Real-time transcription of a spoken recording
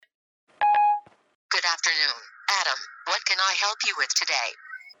I help you with today?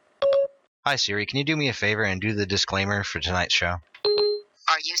 Hi Siri, can you do me a favor and do the disclaimer for tonight's show?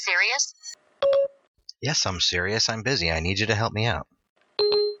 Are you serious? Yes, I'm serious. I'm busy. I need you to help me out.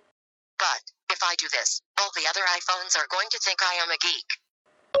 But if I do this, all the other iPhones are going to think I am a geek.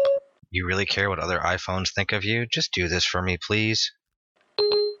 You really care what other iPhones think of you? Just do this for me, please.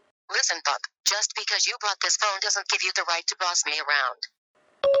 Listen, Buck, just because you bought this phone doesn't give you the right to boss me around.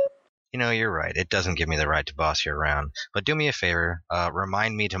 You know, you're right. It doesn't give me the right to boss you around. But do me a favor.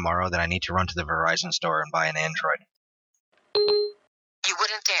 Remind me tomorrow that I need to run to the Verizon store and buy an Android. You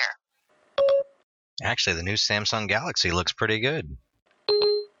wouldn't dare. Actually, the new Samsung Galaxy looks pretty good.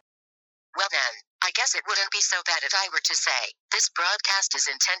 Well then, I guess it wouldn't be so bad if I were to say, this broadcast is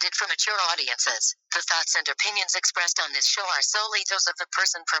intended for mature audiences. The thoughts and opinions expressed on this show are solely those of the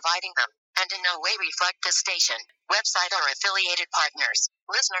person providing them, and in no way reflect the station, website, or affiliated partners.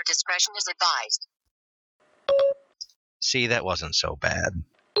 Listener discretion is advised. See, that wasn't so bad.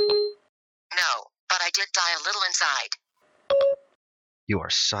 No, but I did die a little inside. You are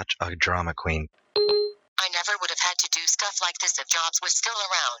such a drama queen. I never would have had to do stuff like this if Jobs was still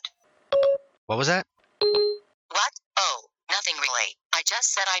around. What was that? What? Oh, nothing really. I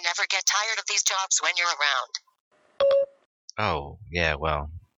just said I never get tired of these jobs when you're around. Oh, yeah, well,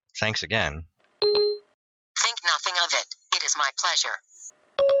 thanks again. Think nothing of it. It is my pleasure.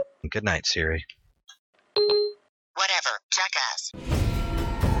 Good night, Siri. Whatever, jackass.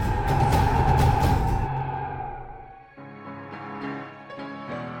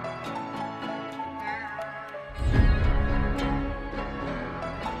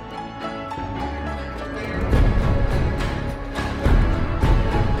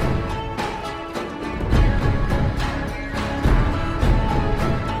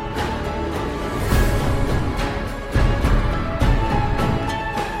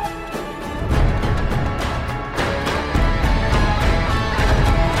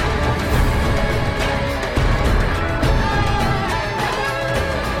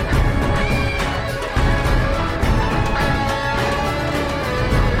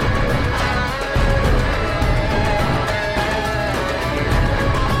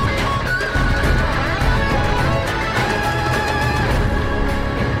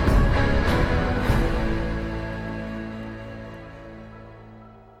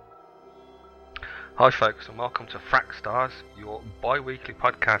 Hi folks, and welcome to Frack Stars, your bi-weekly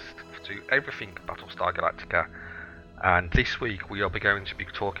podcast to everything Battlestar Galactica. And this week we are going to be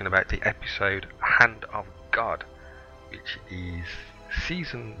talking about the episode Hand of God, which is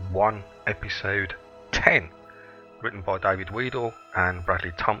Season 1, Episode 10, written by David Weedle and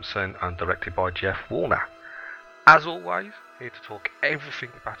Bradley Thompson and directed by Jeff Warner. As always, here to talk everything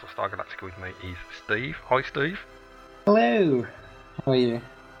Battlestar Galactica with me is Steve. Hi Steve. Hello, how are you?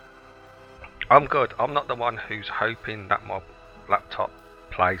 I'm good. I'm not the one who's hoping that my laptop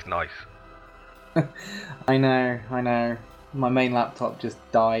plays nice. I know. My main laptop just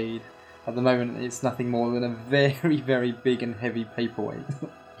died. At the moment, it's nothing more than a very, very big and heavy paperweight.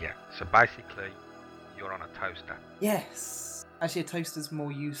 Yeah, so basically, you're on a toaster. Yes. Actually, a toaster's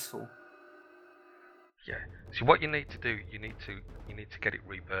more useful. Yeah. So what you need to do, you need to get it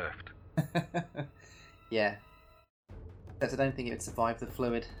rebirthed. Yeah. But I don't think it would survive the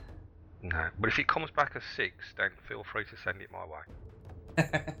fluid. No, but if it comes back as 6, then feel free to send it my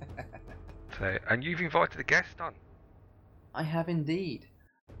way. So, and you've invited a guest on. I have indeed.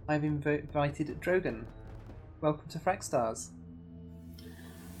 I've invited Drogon. Welcome to Frack Stars.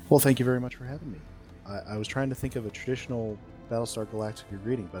 Well, thank you very much for having me. I was trying to think of a traditional Battlestar Galactica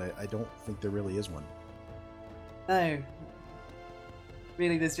greeting, but I don't think there really is one. No.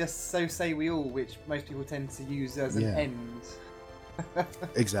 Really, there's just so say we all, which most people tend to use as an end.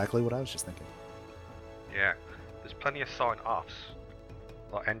 Exactly what I was just thinking. Yeah, there's plenty of sign-offs,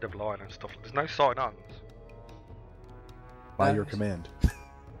 like end of line and stuff. There's no sign-ons. By your command.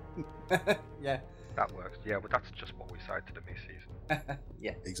 Yeah. That works. Yeah, but that's just what we say to the missus.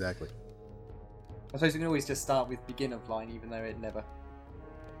 Yeah. Exactly. I suppose we can always just start with begin of line, even though it never...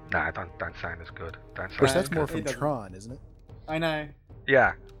 Nah, don't sound as good. Of course, that's more from Tron, isn't it? I know.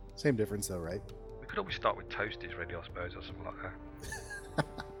 Yeah. Same difference though, right? We could always start with Toasties ready, I suppose, or something like that.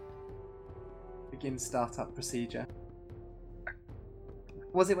 Begin startup procedure.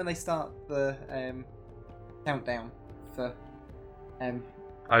 Was it when they start the countdown for for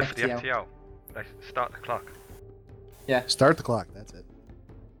FTL? the FTL. They start the clock. Yeah. Start the clock, that's it.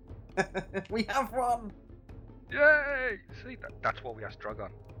 We have one! Yay! See, that's what we asked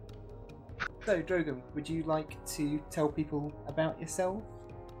Drogon. So, Drogon, would you like to tell people about yourself?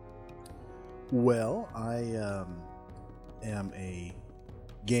 Well, I am a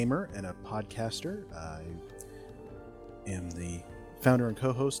gamer and a podcaster. I am the founder and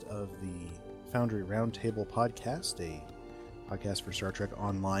co-host of the Foundry Roundtable podcast, a podcast for Star Trek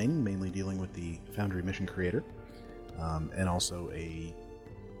Online, mainly dealing with the Foundry mission creator, and also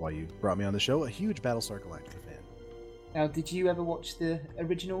while you brought me on the show, a huge Battlestar Galactica fan. Now, did you ever watch the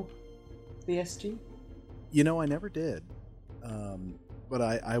original BSG? You know, I never did, but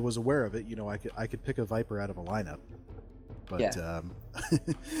I was aware of it. You know, I could pick a Viper out of a lineup, but Yeah.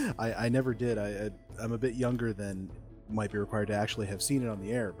 I never did. I'm a bit younger than might be required to actually have seen it on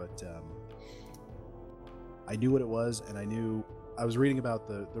the air, but I knew what it was, and I was reading about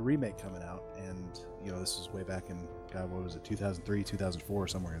the remake coming out, and you know, this was way back in, God, what was it, 2003, 2004,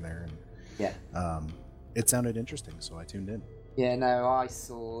 somewhere in there, and Yeah. it sounded interesting, so I tuned in. Yeah, no, I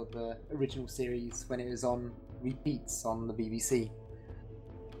saw the original series when it was on repeats on the BBC.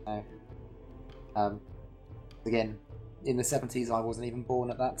 Again, in the 70s, I wasn't even born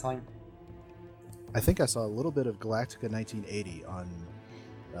at that time. I think I saw a little bit of Galactica 1980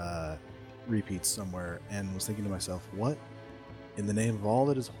 on repeats somewhere, and was thinking to myself, what in the name of all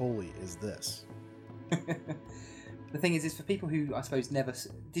that is holy is this? The thing is for people who, I suppose, never...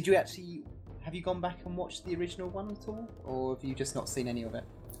 Did you actually... Have you gone back and watched the original one at all? Or have you just not seen any of it?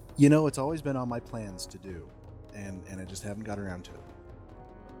 You know, it's always been on my plans to do, and I just haven't got around to it.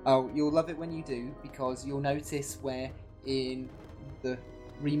 Oh, you'll love it when you do, because you'll notice where in the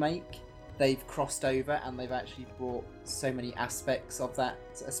remake they've crossed over and they've actually brought so many aspects of that,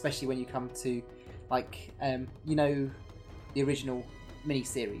 especially when you come to, like, you know, the original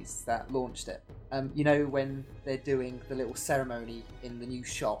miniseries that launched it. You know, when they're doing the little ceremony in the new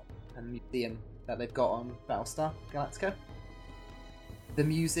shop and museum that they've got on Battlestar Galactica? The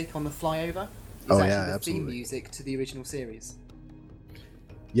music on the flyover is actually the absolutely. theme music to the original series.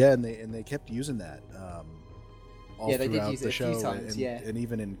 Yeah, and they kept using that all Yeah, they did throughout use the it a few show, times, yeah. and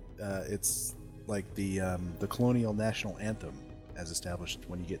even in it's like the colonial national anthem as established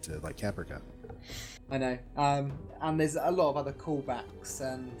when you get to like Caprica. I know. And there's a lot of other callbacks,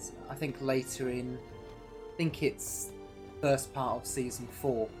 and I think later in, I think it's first part of season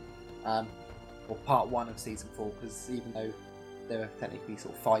 4, or part 1 of season 4, because even though there are technically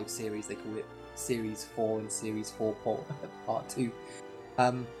sort of 5 series, they call it series 4 and series 4 part 2.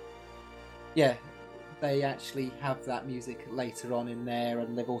 Yeah, they actually have that music later on in there,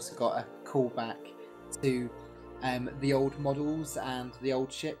 and they've also got a callback to the old models and the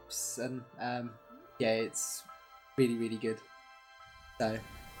old ships, and yeah, it's really, really good. So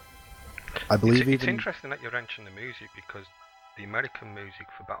I believe It's even interesting that you mentioned the music, because the American music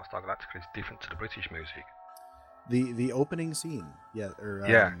for Battlestar Galactica is different to the British music. the opening scene,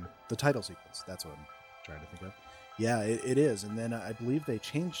 the title sequence. That's what I'm trying to think of. Yeah, it is, and then I believe they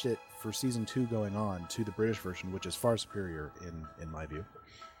changed it for season 2 going on to the British version, which is far superior in my view.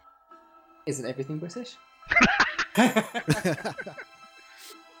 isn't everything British?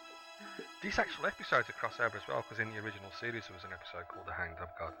 These actual episodes are crossover as well, because in the original series there was an episode called The Hand of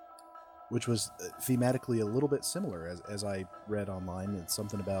God. Which was thematically a little bit similar, as I read online. It's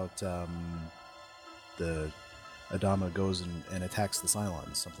something about the Adama goes and attacks the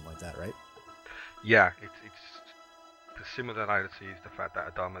Cylons, something like that, right? Yeah, it's the similarity is the fact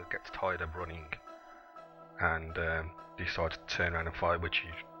that Adama gets tired of running and decides to turn around and fight, which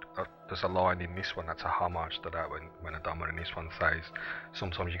there's a line in this one that's a homage to that when Adama in this one says,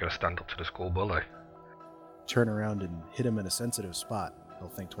 sometimes you got to stand up to the school bully. Turn around and hit him in a sensitive spot, he'll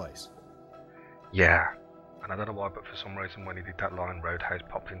think twice. Yeah, and I don't know why, but for some reason when he did that line, Roadhouse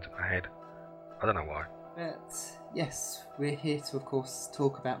popped into my head. I don't know why. But yes, we're here to, of course,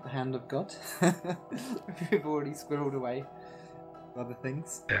 talk about the Hand of God. We've already squirreled away with other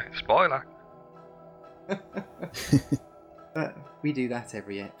things. Yeah, spoiler. But we do that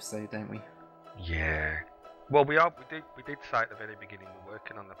every episode, don't we? Yeah. Well, we did say at the very beginning we're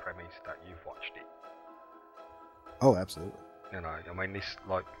working on the premise that you've watched it. Oh, absolutely. You know, I mean, this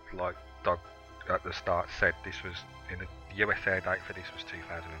like Doug at the start said, this was the US air date for this was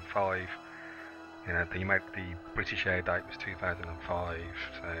 2005. You know, the British air date was 2005.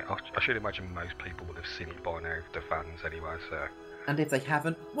 So I should imagine most people would have seen it by now, the fans anyway. So. And if they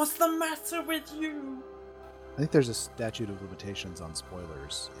haven't, what's the matter with you? I think there's a statute of limitations on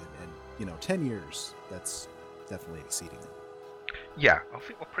spoilers, and 10 years, that's definitely exceeding it. Yeah, I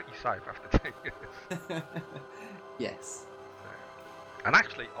think we're pretty safe after 10 years. Yes. And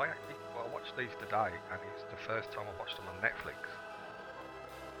actually, I watched these today, and it's the first time I watched them on Netflix.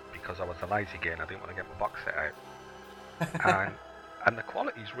 Because I was a lazy again, I didn't want to get my box set out. and the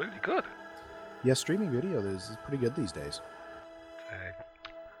quality's really good. Yeah, streaming video is pretty good these days.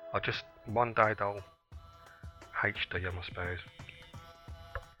 One day they'll HD them, I suppose.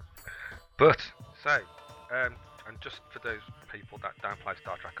 But, so, and just for those people that don't play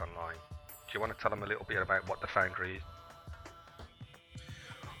Star Trek Online, do you want to tell them a little bit about what the Foundry is?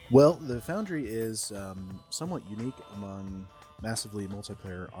 Well, the Foundry is somewhat unique among massively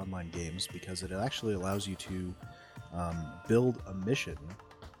multiplayer online games because it actually allows you to build a mission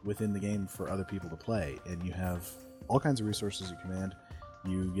within the game for other people to play, and you have all kinds of resources at command.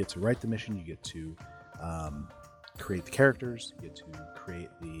 You get to write the mission, you get to create the characters, you get to create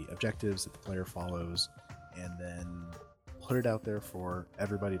the objectives that the player follows, and then put it out there for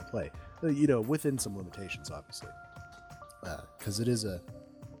everybody to play. Within some limitations, obviously, because it is an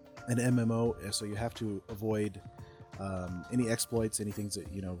MMO, so you have to avoid any exploits, any things that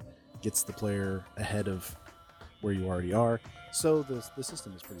gets the player ahead of where you already are. So the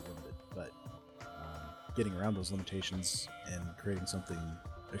system is pretty limited, but getting around those limitations and creating something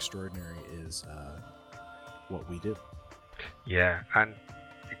extraordinary is what we do. Yeah, and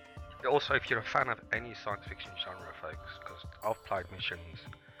also if you're a fan of any science fiction genre, folks, because I've played missions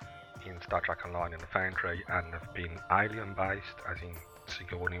in Star Trek Online and the Foundry, and they've been alien based, as in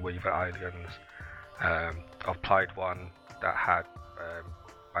Sigourney Weaver aliens. I've played one that had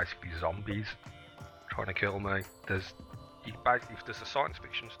basically zombies trying to kill me. If there's a science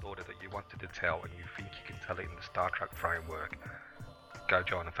fiction story that you wanted to tell and you think you can tell it in the Star Trek framework, go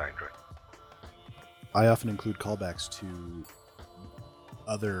join the Foundry. I often include callbacks to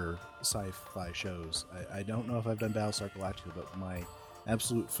other sci-fi shows. I don't know if I've done Battlestar Galactica, but my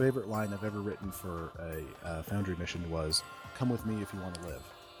absolute favorite line I've ever written for a Foundry mission was, "Come with me if you want to live."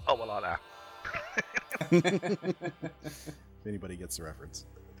 Oh, well, like that. If anybody gets the reference.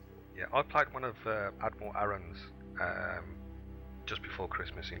 Yeah, I played one of Admiral Aaron's just before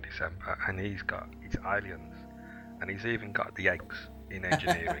Christmas in December, and he's got his aliens, and he's even got the eggs in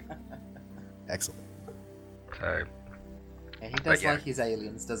engineering. Excellent. So Yeah, he does like his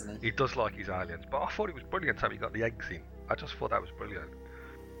aliens, doesn't he? He does like his aliens, but I thought it was brilliant how he got the eggs in. I just thought that was brilliant.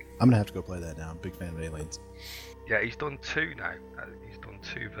 I'm gonna have to go play that now. I'm a big fan of Aliens. Yeah, he's done 2 now. He's done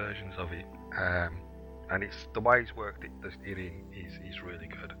 2 versions of it, and it's the way he's worked it in is really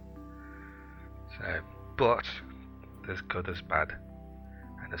good. So, but there's good, there's bad,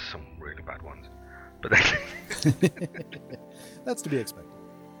 and there's some really bad ones. But that's to be expected.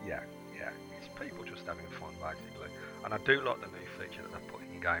 Yeah, it's people just having fun basically. And I do like the new feature that they've put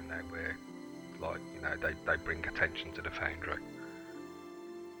in game now, where they bring attention to the Foundry.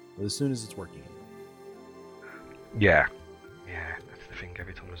 But as soon as it's working. Yeah, that's the thing.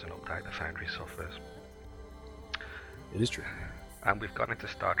 Every time there's an update, the Foundry suffers. It is true. And we've gone into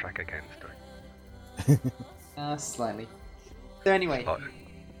Star Trek again, Slightly. So anyway, Like,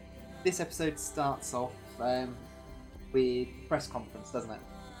 this episode starts off with press conference, doesn't it?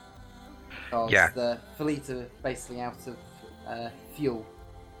 Because Yeah. the Felita basically out of fuel.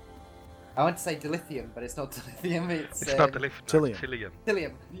 I want to say dilithium, but it's not dilithium. It's not the Tillium. Tillium.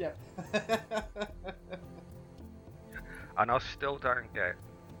 Dilithium. Yeah. And I still don't get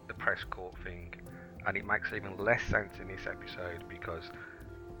the press corps thing, and it makes even less sense in this episode because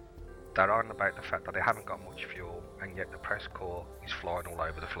they're on about the fact that they haven't got much fuel, and yet the press corps is flying all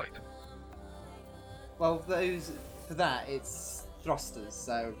over the fleet. Well, for that it's thrusters,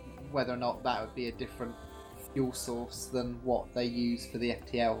 so whether or not that would be a different fuel source than what they use for the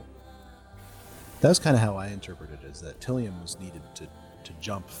FTL. That's kind of how I interpret it, is that Tillium was needed to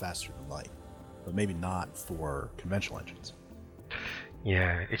jump faster than light, but maybe not for conventional engines.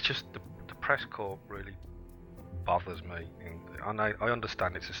 Yeah, it's just the press corps really bothers me. And I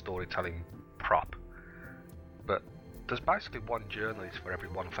understand it's a storytelling prop, but there's basically one journalist for every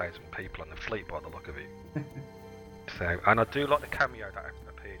 1,000 people on the fleet by the look of it. So, and I do like the cameo that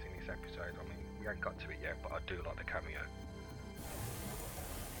appears in this episode. I mean, we ain't got to it yet, but I do like the cameo.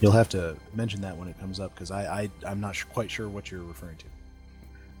 You'll have to mention that when it comes up, because I'm not quite sure what you're referring to.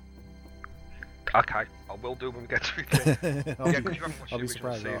 Okay, I will do when we get to it. I'll, Yeah, 'cause you haven't watched I'll the be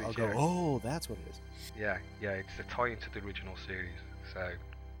original surprised. series, I'll go, yeah. oh, that's what it is. Yeah, it's the tie into the original series. So,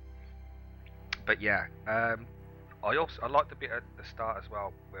 but yeah, I like the bit at the start as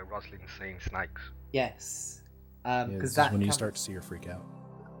well where Rosalind's seeing snakes. Yes. Yeah, Because this is that when you comes- start to see her freak out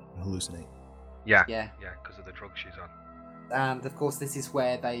and hallucinate. Yeah, Yeah. because of the drugs she's on. And of course, this is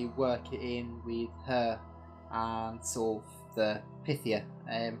where they work it in with her and sort of the Pythia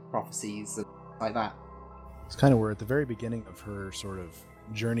prophecies and like that. It's kind of where at the very beginning of her sort of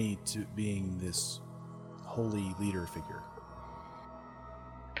journey to being this holy leader figure.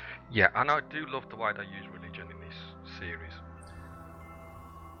 Yeah, and I do love the way they use religion in this series.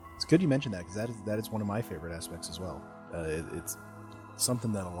 It's good you mentioned that, because that is one of my favorite aspects as well. It's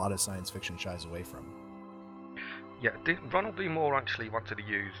something that a lot of science fiction shies away from. Yeah, Ronald D. Moore actually wanted to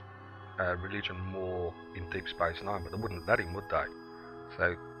use religion more in Deep Space Nine, but they wouldn't let him, would they?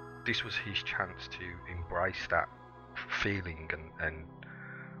 So this was his chance to embrace that feeling, and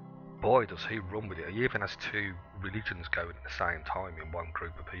boy, does he run with it. He even has two religions going at the same time in one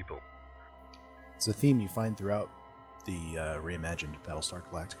group of people. It's a theme you find throughout the reimagined Battlestar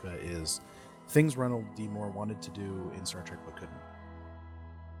Galactica is things Ronald D. Moore wanted to do in Star Trek but couldn't.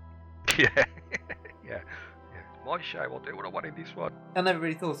 Yeah. Yeah. My show, I'll do what I want in this one. I never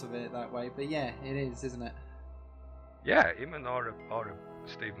really thought of it that way, but yeah, it is, isn't it? Yeah, him and Ira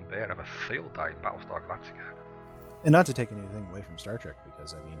Stephen Bear have a field day in Battlestar Galactica. And not to take anything away from Star Trek,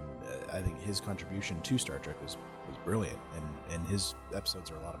 because I mean, I think his contribution to Star Trek was brilliant, and his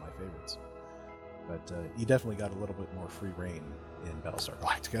episodes are a lot of my favorites. But he definitely got a little bit more free reign in Battlestar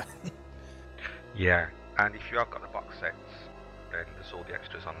Galactica. Yeah, and if you have got the box sets, then there's all the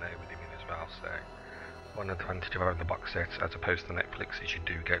extras on there with him in as well. So one advantage of having the box sets as opposed to Netflix is you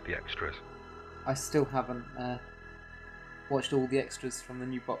do get the extras. I still haven't watched all the extras from the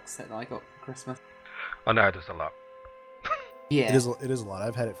new box set that I got for Christmas. I know there's a lot. Yeah. It is a lot.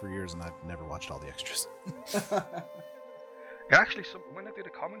 I've had it for years and I've never watched all the extras. It actually, when I do the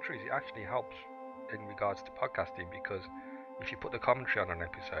commentaries, it actually helps in regards to podcasting, because if you put the commentary on an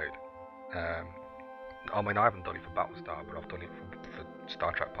episode, I mean, I haven't done it for Battlestar, but I've done it for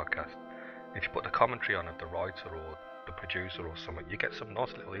Star Trek podcast. If you put the commentary on of the writer or the producer or something, you get some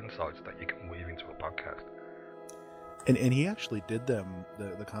nice little insights that you can weave into a podcast. And he actually did them,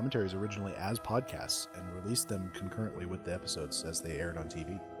 the commentaries originally as podcasts, and released them concurrently with the episodes as they aired on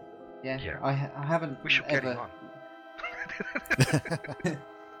TV. Yeah. Yeah. I haven't We should get him on.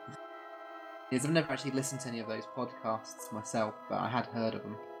 Yes, I've never actually listened to any of those podcasts myself, but I had heard of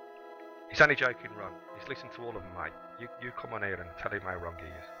them. He's only joking, Ron. He's listened to all of them, mate. You come on here and tell him how wrong he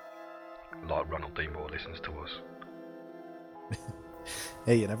is. Like Ronald D. Moore listens to us.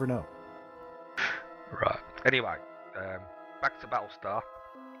 Hey, you never know. Right. Anyway, back to Battlestar.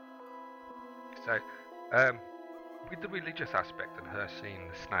 So, with the religious aspect and her seeing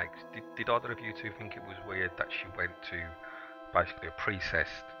the snakes, did either of you two think it was weird that she went to basically a priestess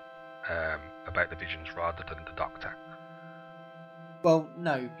about the visions rather than the doctor? Well,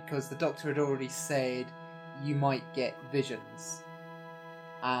 no, because the Doctor had already said you might get visions,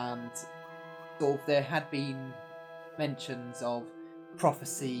 and sort of there had been mentions of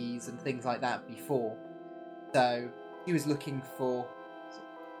prophecies and things like that before, so he was looking for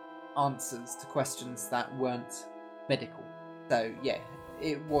answers to questions that weren't medical. So yeah,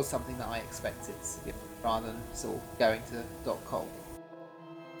 it was something that I expected, rather than sort of going to Doc Cole.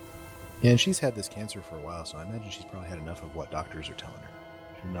 Yeah, and she's had this cancer for a while, so I imagine she's probably had enough of what doctors are telling her.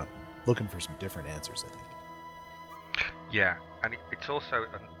 She's not looking for some different answers, I think. Yeah, and it's also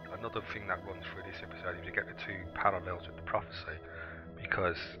another thing that runs through this episode is you get the two parallels with the prophecy,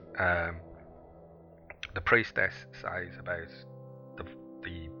 because the priestess says about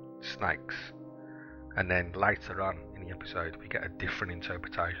the snakes, and then later on in the episode we get a different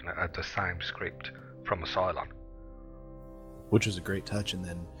interpretation of the same script from a Cylon. Which is a great touch, and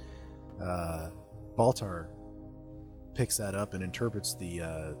then Baltar picks that up and interprets the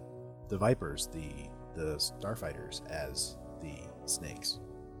Vipers, the Starfighters, as the snakes.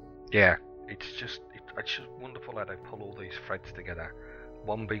 Yeah, it's just wonderful how they pull all these threads together.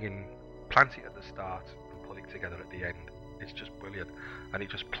 One being planted at the start and pulling together at the end. It's just brilliant, and it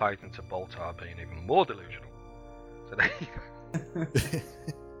just plays into Baltar being even more delusional. So there you go.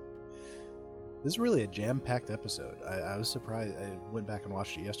 This is really a jam-packed episode. I was surprised. I went back and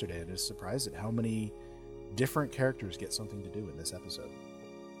watched it yesterday, and was surprised at how many different characters get something to do in this episode.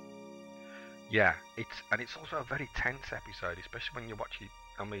 Yeah, it's also a very tense episode, especially when you watch it.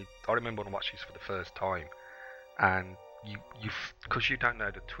 I mean, I remember when I watched this for the first time, and you because you don't know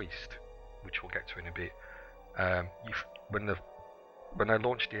the twist, which we'll get to in a bit. When they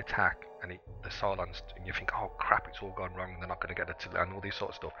launch the attack and the Cylons, and you think, oh crap, it's all gone wrong, they're not going to get it, and all this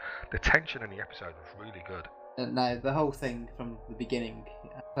sort of stuff. The tension in the episode was really good. No, the whole thing from the beginning,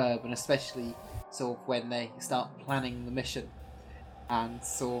 and especially sort of when they start planning the mission, and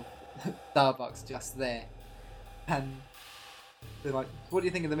sort of Starbuck's just there, and they're like, "What do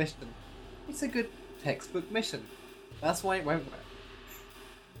you think of the mission?" It's a good textbook mission. That's why it won't work.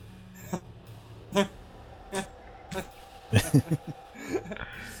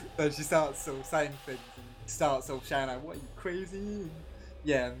 So she starts sort of saying things and starts sort of shouting out, "What, are you crazy?"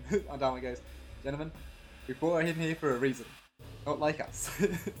 Yeah, and Adama goes, "Gentlemen, we brought her in here for a reason. Not like us."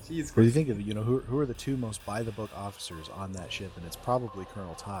 She is What do you crazy. think of who are the two most by-the-book officers on that ship? And it's probably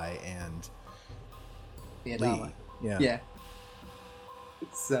Colonel Ty and Yeah, Lee. Adama. Yeah. Yeah.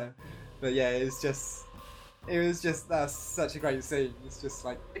 So, but yeah, it's just It was just, that's such a great scene. It's just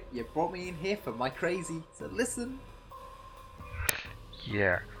like, you brought me in here for my crazy, so listen.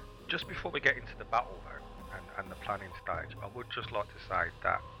 Yeah. Just before we get into the battle though, and the planning stage, I would just like to say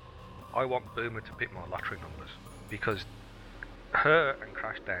that I want Boomer to pick my lottery numbers, because her and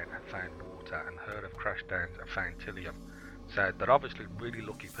Crashdown have found water, and her and Crashdown have found Tillium. So they're obviously really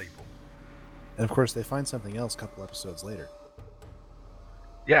lucky people. And of course, they find something else a couple episodes later.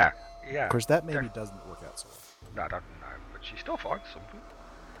 Yeah. Of course, that maybe doesn't work out so well. No, I don't know, but she still finds something.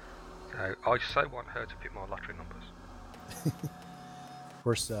 So I so want her to pick my lottery numbers. Of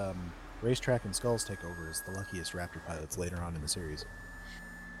course, Racetrack and Skulls take over as the luckiest Raptor pilots later on in the series.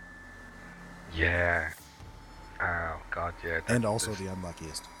 Yeah. Oh god, yeah. And also the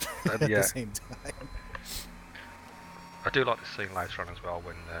unluckiest at the same time. I do like the scene later on as well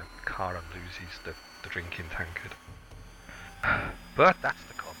when Kara loses the drinking tankard. But that's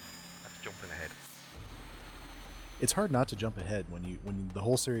the con. That's jumping ahead. It's hard not to jump ahead when the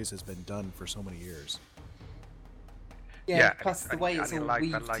whole series has been done for so many years. Yeah, plus the way it's all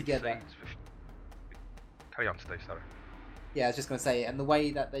weaved together. Carry on, Steve, sorry. Yeah, I was just going to say, and the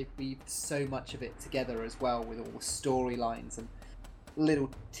way that they've weaved so much of it together as well, with all the storylines and little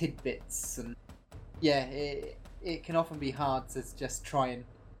tidbits, and yeah, it can often be hard to just try and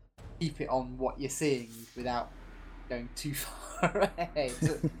keep it on what you're seeing without going too far ahead.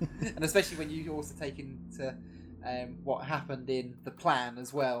 And especially when you also take into what happened in the plan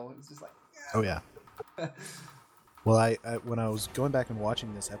as well. It's just like, oh yeah. Well, I when I was going back and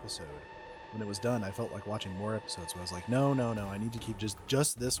watching this episode, when it was done, I felt like watching more episodes. So I was like, no, I need to keep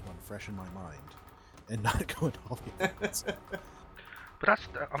just this one fresh in my mind, and not going all the other ones. But that's,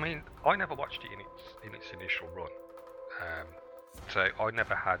 I mean, I never watched it in its initial run, so I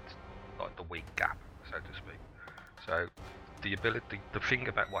never had like the week gap, so to speak. So the thing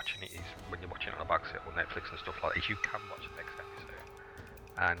about watching it is when you're watching it on a box set or Netflix and stuff like that, is you can watch the next episode,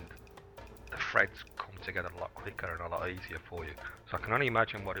 and the threads come together a lot quicker and a lot easier for you. So I can only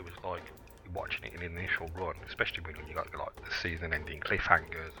imagine what it was like watching it in the initial run, especially when you got like the season-ending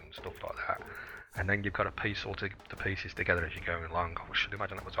cliffhangers and stuff like that. And then you've got to piece all the pieces together as you're going along. I should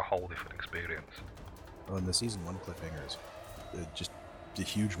imagine that was a whole different experience. Well, in the season 1 cliffhangers, just a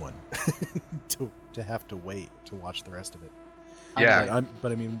huge one to have to wait to watch the rest of it. Yeah.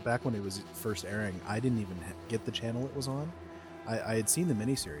 But I mean, back when it was first airing, I didn't even get the channel it was on. I had seen the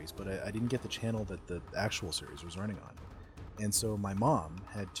miniseries, but I didn't get the channel that the actual series was running on. And so my mom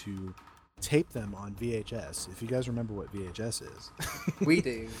had to tape them on VHS. If you guys remember what VHS is. We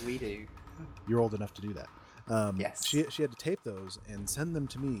do. You're old enough to do that. Yes. She had to tape those and send them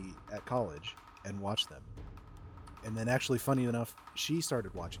to me at college and watch them. And then actually, funny enough, she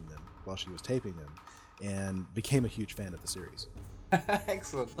started watching them while she was taping them and became a huge fan of the series.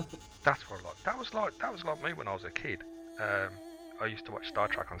 Excellent. That's what that was like me when I was a kid. I used to watch Star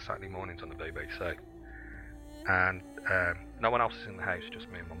Trek on Saturday mornings on the BBC, and no one else is in the house, just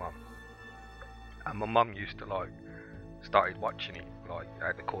me and my mum. And my mum used to started watching it like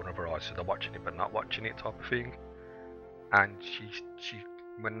out the corner of her eyes, so they're watching it but not watching it type of thing. And she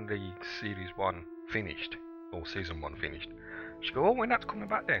when the series 1 finished, or season 1 finished, she go, oh, when that's coming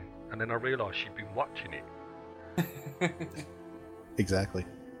back then? And then I realised she'd been watching it. Exactly.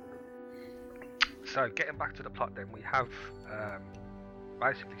 So getting back to the plot then, we have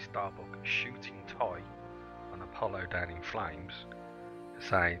basically Starbuck shooting Ty and Apollo down in flames,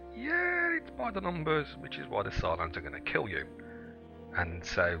 saying, yeah, it's by the numbers, which is why the Cylons are going to kill you. And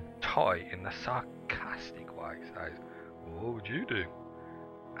so Ty, in a sarcastic way, says, well, what would you do?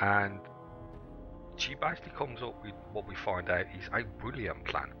 And she basically comes up with what we find out is a brilliant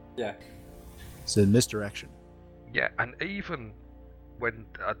plan. Yeah. It's a misdirection. Yeah, and even when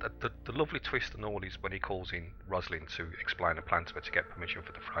the lovely twist and all is when he calls in Roslin to explain the plan to her to get permission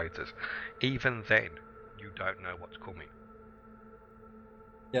for the freighters, even then you don't know what's coming.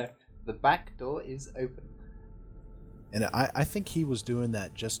 Yeah, the back door is open. And I think he was doing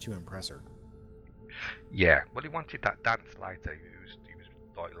that just to impress her. Yeah, well, he wanted that dance later. He was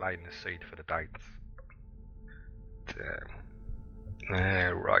like laying the seed for the dance.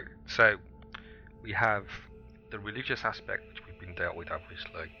 Right, so we have the religious aspect, which we've been dealt with,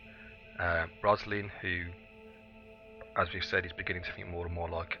 obviously. Roslin, who, as we've said, is beginning to think more and more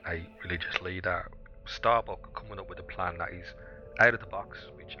like a religious leader. Starbuck coming up with a plan that is out of the box,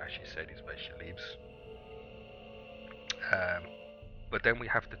 which, as she said, is where she lives. But then we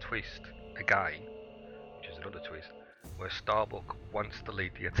have the twist again, which is another twist, where Starbuck wants to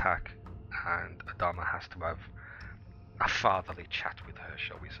lead the attack, and Adama has to have a fatherly chat with her,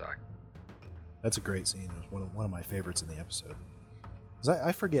 shall we say. That's a great scene. It was one of my favorites in the episode. 'Cause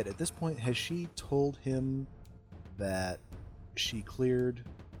I forget, at this point, has she told him that she cleared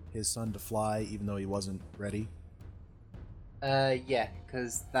his son to fly even though he wasn't ready? Yeah,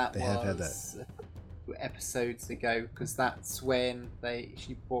 because that They have had was episodes ago. Because that's when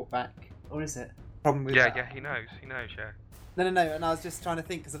she brought back, or is it? Problem with that? Yeah, he knows, yeah. No. And I was just trying to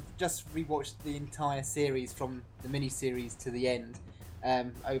think because I've just rewatched the entire series from the mini-series to the end.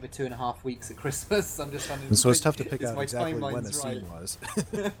 Over 2.5 weeks at Christmas. I'm just trying to. And so it's tough to pick is out my exactly when a timeline's scene right? was.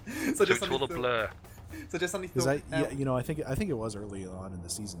 So it's all a blur. So just suddenly Because thought. I think it was early on in the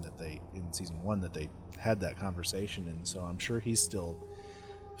season in season 1 that they had that conversation, and so I'm sure he's still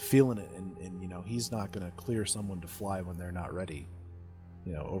feeling it, and he's not going to clear someone to fly when they're not ready,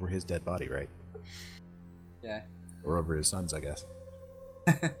 over his dead body, right? Yeah. Or over his son's, I guess.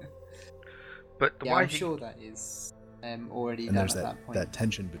 But the way I'm sure that is already And done there's at that point. that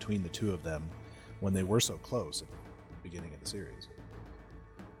tension between the two of them when they were so close at the beginning of the series.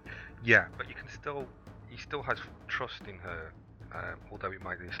 Yeah, but he still has trust in her, although it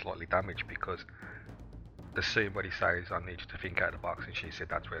might be slightly damaged because the scene where he says, I need you to think out of the box, and she said,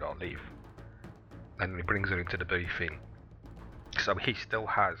 that's where I'll live. And he brings her into the briefing. So he still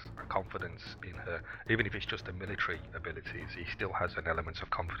has a confidence in her, even if it's just the military abilities, he still has an element of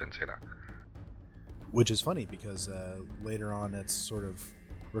confidence in her. Which is funny because later on it's sort of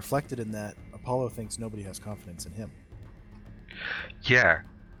reflected in that Apollo thinks nobody has confidence in him. Yeah,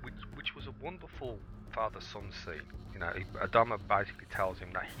 which was a wonderful father-son scene. Adama basically tells him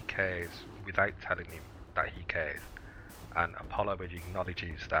that he cares without telling him that he cares. And Apollo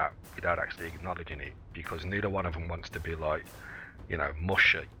acknowledges that without actually acknowledging it, because neither one of them wants to be like,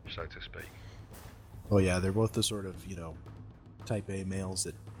 mushy, so to speak. Oh yeah, they're both the sort of, type A males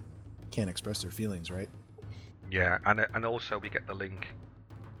that can't express their feelings, right? Yeah, and also we get the link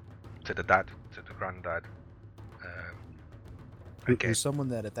to the granddad. Who's someone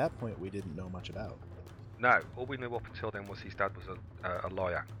that at that point we didn't know much about. No, all we knew up until then was his dad was a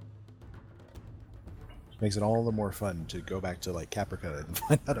lawyer. Makes it all the more fun to go back to like Caprica and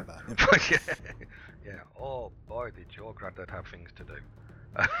find out about him. Yeah. Oh boy, did your granddad have things to do.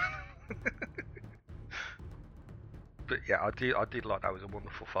 But yeah, I did like that. Was a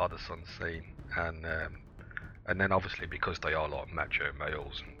wonderful father-son scene, and then obviously because they are like macho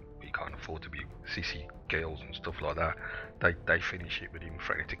males and we can't afford to be sissy girls and stuff like that, they finish it with him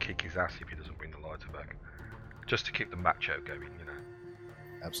threatening to kick his ass if he doesn't bring the lighter back, just to keep the macho going,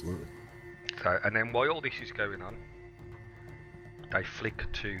 Absolutely. So, and then while all this is going on, they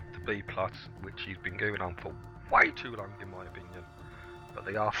flick to the B plot, which has been going on for way too long in my opinion, but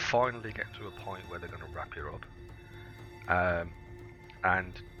they are finally getting to a point where they're going to wrap it up.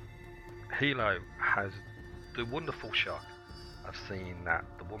 And Hilo has the wonderful shot of seeing that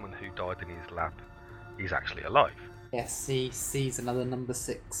the woman who died in his lap is actually alive. Yes, he sees another number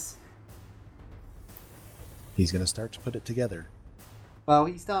 6. He's going to start to put it together. Well,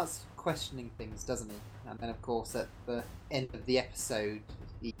 he starts questioning things, doesn't he? And then, of course, at the end of the episode,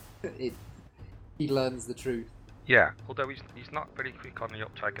 he learns the truth. Yeah, although he's not very quick on the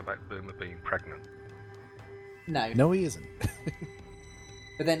uptake about Boomer being pregnant. No, he isn't.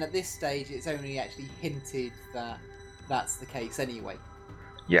 But then at this stage, it's only actually hinted that that's the case anyway.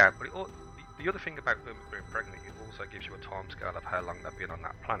 Yeah, but the other thing about Boomer being pregnant, it also gives you a timescale of how long they've been on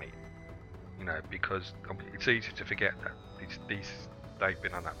that planet. Because it's easy to forget that they've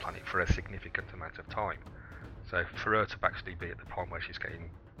been on that planet for a significant amount of time. So for her to actually be at the point where she's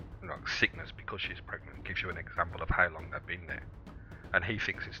getting sickness because she's pregnant gives you an example of how long they've been there. And he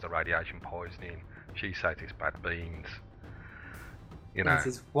thinks it's the radiation poisoning. She says it's bad beans. He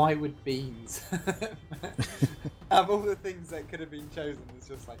says, why would beans? Of all the things that could have been chosen, it's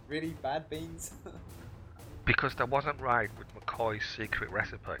just like, really? Bad beans? Because there wasn't right with McCoy's secret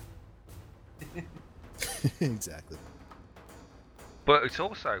recipe. Exactly. But it's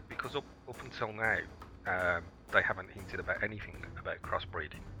also because up until now, they haven't hinted about anything about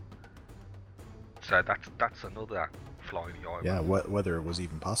crossbreeding. So that's another fly in the eye. Yeah, whether it was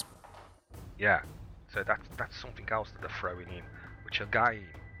even possible. Yeah, so that's something else that they're throwing in, which again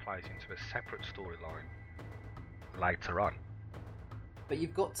plays into a separate storyline later on. But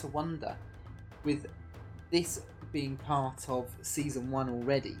you've got to wonder, with this being part of season 1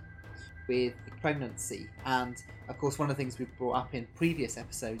 already, with the pregnancy, and of course one of the things we've brought up in previous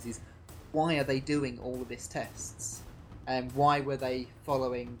episodes is why are they doing all of these tests? And why were they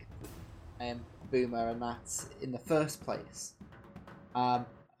following Boomer and that in the first place? And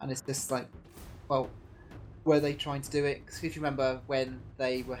it's just like, well, were they trying to do it? Because if you remember when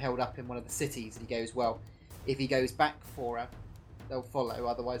they were held up in one of the cities, and he goes, well, if he goes back for her, they'll follow,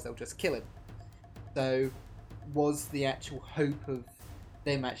 otherwise they'll just kill him. So was the actual hope of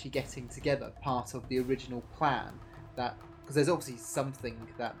them actually getting together part of the original plan, that because there's obviously something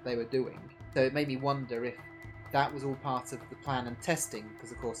that they were doing, so it made me wonder if that was all part of the plan and testing,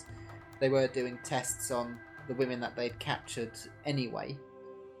 because of course they were doing tests on the women that they'd captured anyway.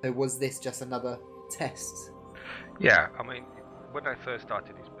 So was this just another test? Yeah, I mean, when they first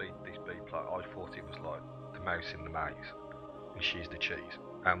started this B plot, I thought it was like the mouse in the maze, and she's the cheese,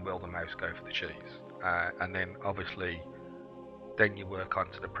 and will the mouse go for the cheese? And then obviously, then you work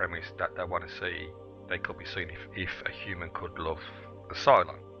onto the premise that they want to see, they could be seen if a human could love a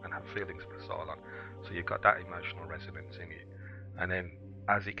Cylon and have feelings for a Cylon. So you've got that emotional resonance in it. And then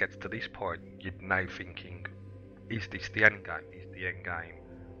as it gets to this point, you're now thinking, is this the end game? Is the end game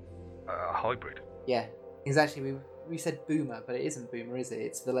a hybrid? Yeah, because actually we said Boomer, but it isn't Boomer, is it?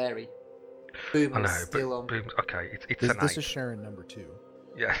 It's Valeri. Boomer's I know, still on. Boomer's, okay, it's This, an this 8. is Sharon number 2.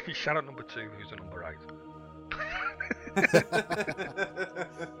 Yeah, he's Sharon number 2, who's a number 8.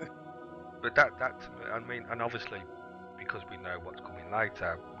 But that I mean, and obviously because we know what's coming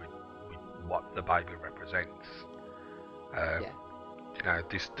later with what the baby represents. You know,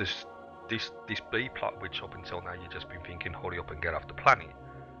 this B plot, which up until now you've just been thinking hurry up and get off the planet,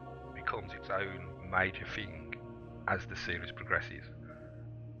 becomes its own major thing as the series progresses.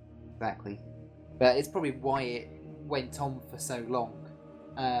 Exactly. But it's probably why it went on for so long.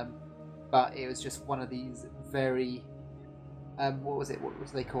 But it was just one of these very what was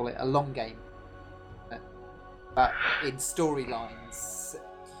they call it? A long game. But in storylines,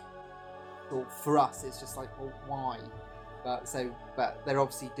 for us, it's just like, well, why? But they're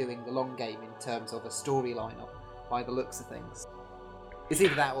obviously doing the long game in terms of a storyline, by the looks of things. It's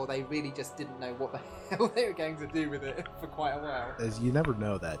either that, or they really just didn't know what the hell they were going to do with it for quite a while. As you never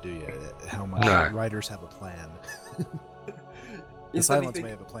know that, do you? How much No. writers have a plan. The You Silence suddenly may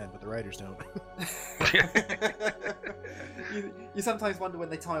have a plan, but the writers don't. you sometimes wonder when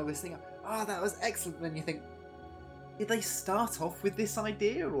they tie all this thing up, that was excellent, and then you think, did they start off with this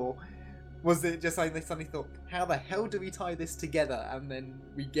idea, or was it just like they suddenly thought, how the hell do we tie this together, and then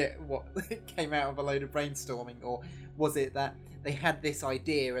we get what came out of a load of brainstorming? Or was it that they had this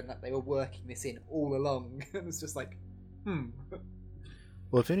idea and that they were working this in all along? It was just like,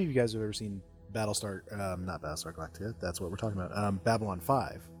 Well, if any of you guys have ever seen Battlestar, not Battlestar Galactica, that's what we're talking about, Babylon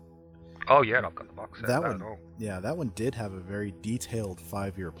 5. Oh yeah, I've got the box set. That I one, don't know. yeah, that one did have a very detailed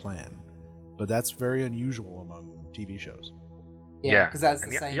 5-year plan, but that's very unusual among TV shows. yeah, because that's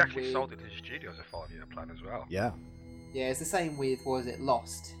And the same he actually with... sold it to the studio as a 5-year plan as well. Yeah. Yeah, it's the same with, what was it,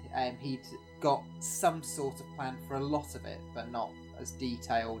 Lost. He'd got some sort of plan for a lot of it, but not as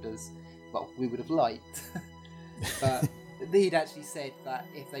detailed as, well, we would have liked. But he'd actually said that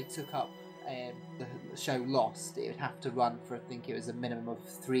if they took up the show Lost, it would have to run for, I think it was a minimum of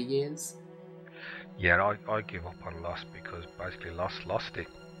 3 years. Yeah, I give up on Lost because basically lost it.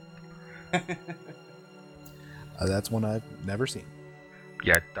 That's one I've never seen.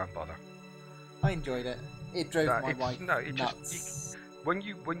 Yeah, don't bother. I enjoyed it. It drove my wife nuts. When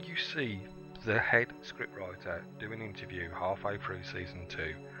you see the head scriptwriter do an interview halfway through season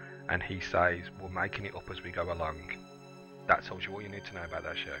 2, and he says we're making it up as we go along, that tells you all you need to know about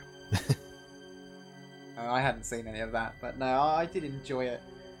that show. I hadn't seen any of that, but no, I did enjoy it.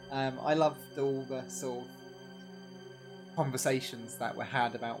 I loved all the sort of conversations that were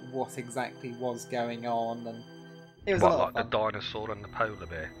had about what exactly was going on, and it was a lot the of dinosaur and the polar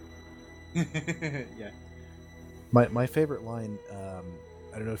bear? fun. Yeah. My favorite line,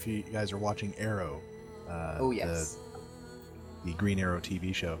 I don't know if you guys are watching Arrow. Oh yes. The Green Arrow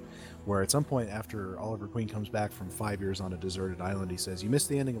TV show, where at some point after Oliver Queen comes back from 5 years on a deserted island, he says, "You missed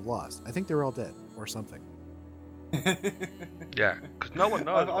the ending of Lost. I think they're all dead," or something. Yeah, because no one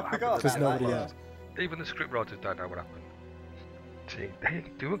knows. I forgot Because about nobody that. knows. Even the scriptwriters don't know what happened. See, they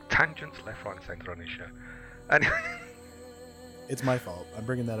do tangents left, right, and centre on this show. Anyway, It's my fault. I'm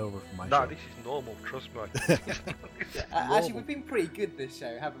bringing that over from my no, show. this is normal. Trust me. Actually, we've been pretty good this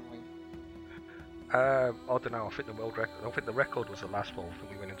show, haven't we? I don't know. I think the record was the last one. I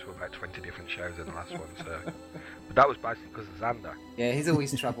think we went into about 20 different shows in the last one. So, but that was basically because of Xander. Yeah, he's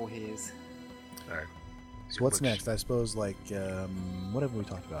always trouble. He is. So what's Which- next? I suppose, like, what have we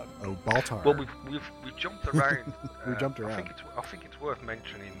talked about? Oh, Baltar. Well, we've jumped around. We jumped I around. think it's worth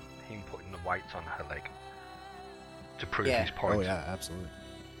mentioning him putting the weights on her leg to prove Yeah. his point. Oh yeah, absolutely.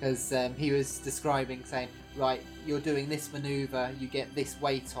 Because he was describing, saying, right, you're doing this maneuver, you get this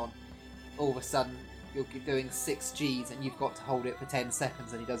weight on, all of a sudden you're doing 6 Gs and you've got to hold it for 10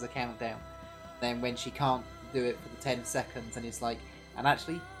 seconds, and he does a countdown. Then when she can't do it for the 10 seconds, and it's like, and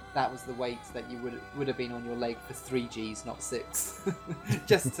actually that was the weight that you would have been on your leg for 3 Gs, not 6.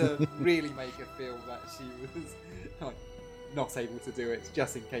 Just to really make her feel that she was like, not able to do it,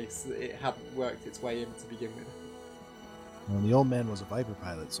 just in case it hadn't worked its way in to begin with. Well, the old man was a Viper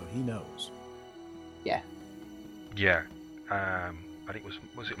pilot, so he knows. Yeah. Yeah. And it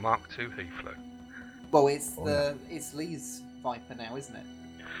was it Mark II he flew? Well, it's Lee's Viper now, isn't it?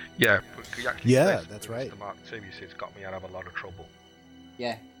 Yeah, but he actually Yeah, says that's it was right. The Mark II, he says, got me out of a lot of trouble.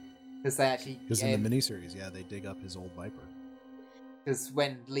 Yeah. Because they actually... Because in the miniseries, they dig up his old Viper. Because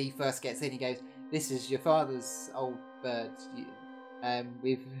when Lee first gets in, he goes, "This is your father's old bird.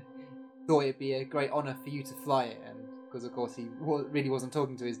 We've thought it'd be a great honour for you to fly it." And because, of course, he really wasn't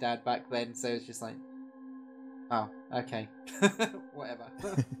talking to his dad back then, so it's just like, oh, okay. Whatever.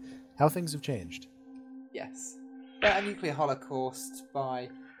 How things have changed. Yes. But a nuclear holocaust by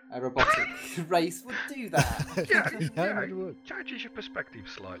a robotic race would do that. Yeah, it would. changes your perspective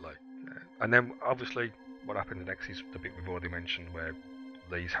slightly. Yeah. And then, obviously, what happens next is the bit we've already mentioned, where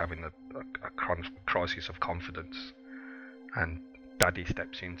Lee's having a crisis of confidence, and Daddy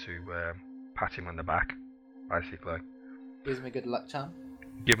steps in to pat him on the back, basically. Gives him a good luck charm.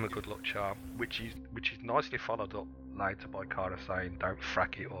 Give him a good luck charm, which is nicely followed up later by Kara saying, "Don't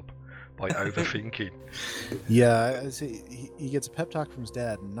frack it up by overthinking." Yeah, I see. He gets a pep talk from his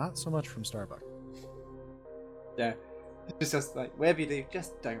dad, not so much from Starbuck. Yeah. It's just like, whatever you do,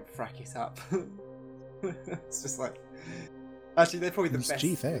 just don't frack it up. It's just like... Actually, they're probably the best.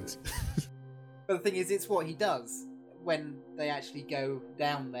 Gee, thanks. But the thing is, it's what he does when they actually go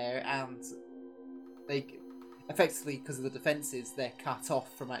down there, and they... Effectively, because of the defences, they're cut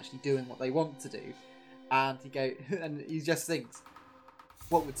off from actually doing what they want to do. And he just thinks,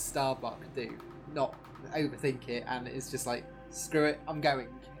 what would Starbuck do? Not overthink it, and it's just like, screw it, I'm going.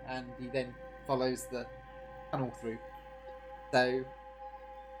 And he then follows the tunnel through. So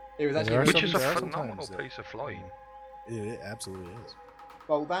it was actually... Which is a there are phenomenal sometimes piece of flying. It absolutely is.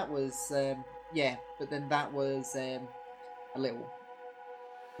 Well, that was... but then that was a little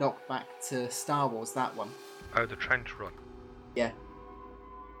knock back to Star Wars, that one. Oh, the trench run. Yeah.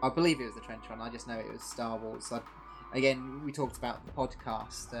 I believe it was the trench run, I just know it was Star Wars. Again, we talked about the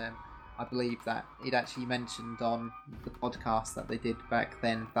podcast. I believe that it actually mentioned on the podcast that they did back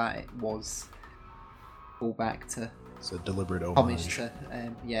then that it was all back to... It's a deliberate homage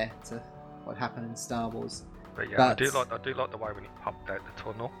homage. to what happened in Star Wars. But yeah, But- I do like the way when it popped out the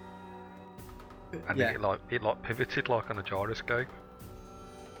tunnel, and Yeah. then it pivoted like on a gyroscope.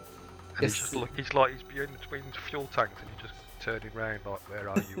 And Yes. he's between fuel tanks, and he's just turning around like, where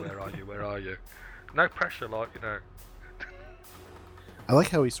are you, where are you, where are you? No pressure, like, you know. I like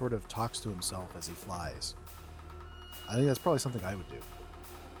how he sort of talks to himself as he flies. I think that's probably something I would do.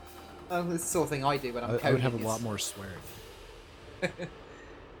 Oh, it's the sort of thing I do when I'm coding. I would have a lot more swearing.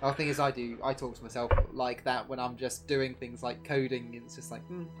 The thing is, I talk to myself like that when I'm just doing things like coding. It's just like,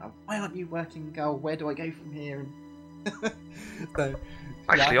 why aren't you working? Oh, where do I go from here? So,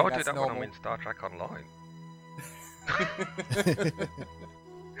 Actually, yeah, I do that's that when I'm normal. in Star Trek Online.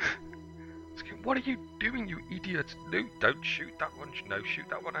 It's like, what are you doing, you idiot? No, don't shoot that one. No, shoot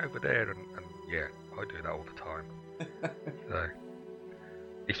that one over there. And yeah, I do that all the time. So,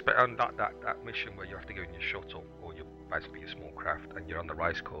 on that mission where you have to go in your shuttle, or you're basically a small craft, and you're on the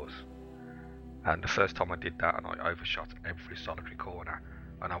race course. And the first time I did that, and I overshot every solitary corner,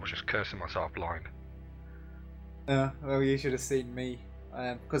 and I was just cursing myself blind. Well, you should have seen me,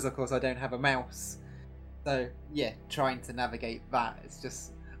 because of course I don't have a mouse. So yeah, trying to navigate that, it's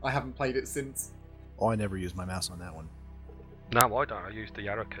just I haven't played it since. Oh, I never used my mouse on that one. No, I don't. I use the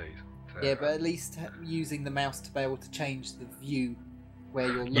arrow keys. So, Yeah, but at least using the mouse to be able to change the view where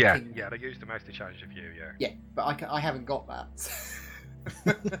you're looking. yeah, they use the mouse to change the view. Yeah. Yeah, but I haven't got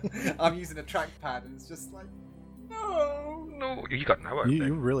that. I'm using a trackpad, and it's just like, No, you got no hope. You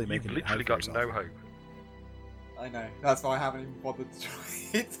then. really You've making it literally hard got for no yourself. hope. I know. That's why I haven't even bothered to try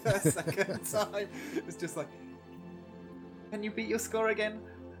it a second time. It's just like, can you beat your score again?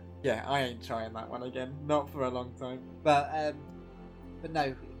 Yeah, I ain't trying that one again. Not for a long time. But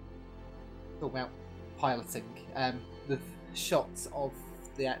no. Talk about piloting. The shots of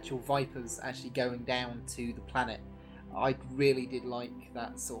the actual Vipers actually going down to the planet. I really did like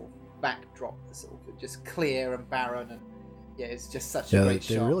that sort of backdrop, the sort of just clear and barren, and yeah, it's just such a Yeah, great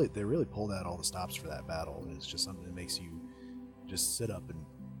they shot. really pulled out all the stops for that battle, and it's just something that makes you just sit up and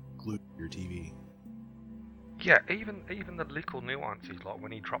glue to your TV. Yeah, even the little nuances, like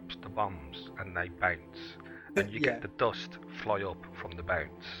when he drops the bombs and they bounce, and you Yeah. get the dust fly up from the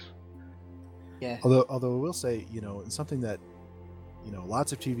bounce. Yeah. Although I will say, it's something that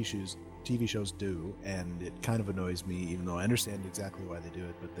lots of TV shows do, and it kind of annoys me, even though I understand exactly why they do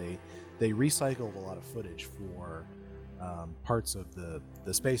it. But they recycled a lot of footage for parts of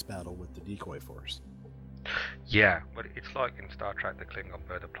the space battle with the decoy force. Yeah, but it's like in Star Trek, the Klingon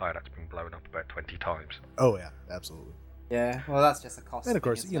bird of prey that's been blown up about 20 times. Oh yeah, absolutely. Yeah, well, that's just a cost. And of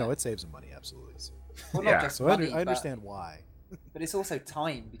course, thing, isn't it saves them money, absolutely. So, Well, Yeah. not just so money, I understand why. but it's also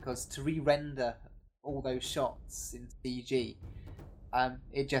time, because to re-render all those shots in CG,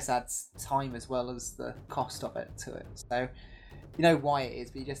 it just adds time as well as the cost of it to it. So you know why it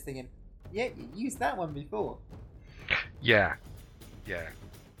is, but you're just thinking, yeah, you used that one before. Yeah.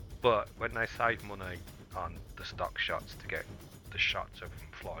 But when they save money on the stock shots to get the shots of them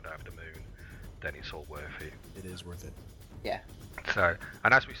flying over the moon, then it's all worth it. It is worth it. Yeah. So,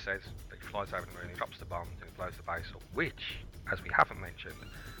 and as we said, he flies over the moon, he drops the bombs, and he blows the base up, which, as we haven't mentioned,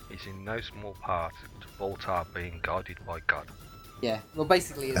 is in no small part to Baltar being guided by God. Yeah. Well,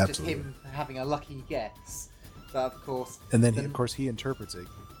 basically, it's Absolutely. just him having a lucky guess. But of course. And then, of course, he interprets it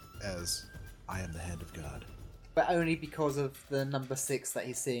as, "I am the hand of God." But only because of the number 6 that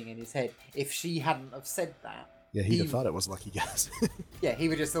he's seeing in his head. If she hadn't have said that, Yeah, he'd have thought it was lucky guess. yeah, he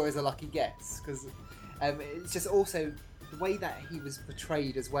would just thought it was a lucky guess. Because it's just also the way that he was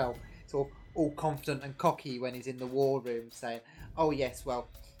portrayed as well, sort of all confident and cocky when he's in the war room, saying, "Oh yes, well,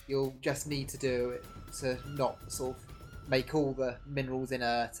 you'll just need to do it to not sort of make all the minerals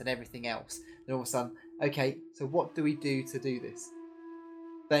inert and everything else." And all of a sudden, okay, so what do we do to do this?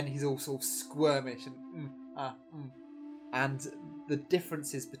 Then he's all sort of squirmish and the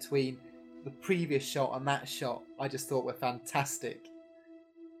differences between the previous shot and that shot, I just thought were fantastic.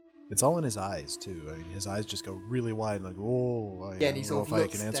 It's all in his eyes too. I mean, his eyes just go really wide, like, "Oh, Yeah, I and he don't know sort if of I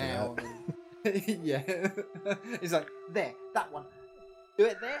looks can answer down. that." And... yeah, he's like, "There, that one. Do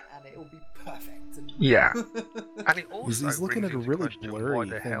it there, and it will be perfect." And... Yeah. And it also He's looking at brings a into really question why blurry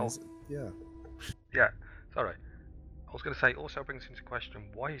the thing. hell. Yeah. Yeah, sorry. I was going to say, it also brings into question,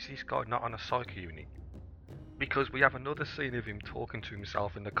 why is this guy not on a psych unit? Because we have another scene of him talking to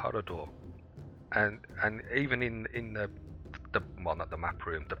himself in the corridor, and even in the well, not the map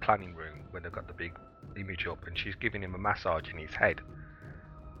room, the planning room, when they've got the big image up, and she's giving him a massage in his head,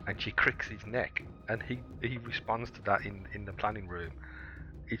 and she cricks his neck, and he responds to that in the planning room.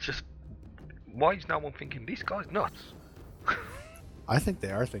 It's just, why is no one thinking this guy's nuts? I think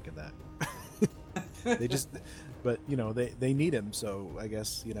they are thinking that. They just, but they need him, so I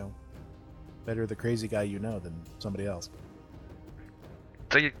guess better the crazy guy than somebody else.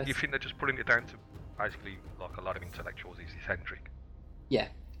 So you think they're just putting it down to basically, like a lot of intellectuals, he's eccentric? Yeah.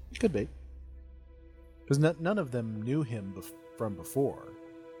 It could be, because none of them knew him from before.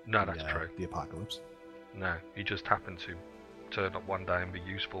 No, that's true. The apocalypse. No, he just happened to turn up one day and be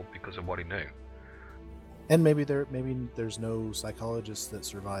useful because of what he knew. And maybe there's no psychologists that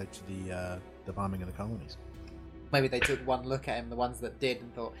survived the bombing of the colonies. Maybe they took one look at him, the ones that did,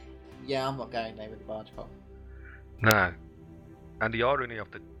 and thought, "Yeah, I'm not going there with the barge pole." No. And the irony of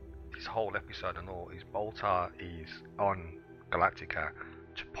this whole episode and all is Baltar is on Galactica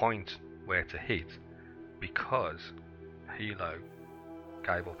to point where to hit because Hilo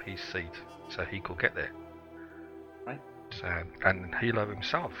gave up his seat so he could get there. Right. So, and Hilo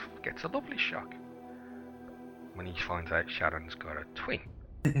himself gets a lovely shock when he finds out Sharon's got a twin.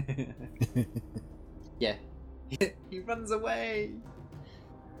 Yeah. He runs away.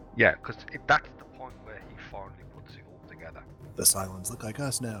 Yeah, because that's the point where he finally puts it all together. The Cylons look like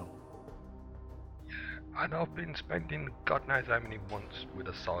us now. And I've been spending God knows how many months with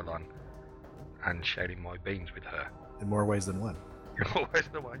a Cylon and sharing my beans with her. In more ways than one. Always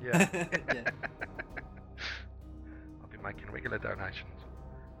the one, yeah. Yeah. I've been making regular donations.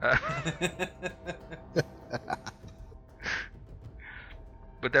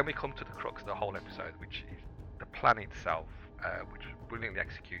 But then we come to the crux of the whole episode, which is the plan itself, which was brilliantly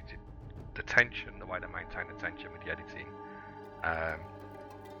executed. The tension, the way they maintain the tension with the editing.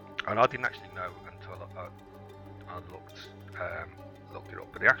 And I didn't actually know until I looked it up.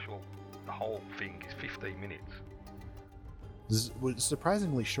 But the whole thing is 15 minutes. This was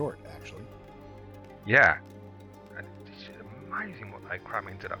surprisingly short, actually. Yeah. And it's amazing what they cram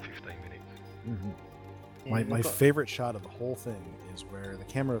into that 15 minutes. Mm-hmm. Yeah, My favorite shot of the whole thing is where the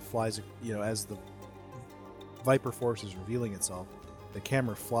camera flies, as the Viper Force is revealing itself, the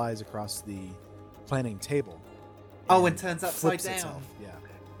camera flies across the planning table. and turns upside flips down. itself. Yeah.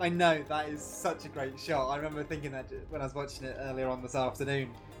 I know, that is such a great shot. I remember thinking that when I was watching it earlier on this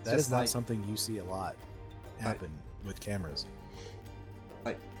afternoon. That is not something you see a lot happen with cameras.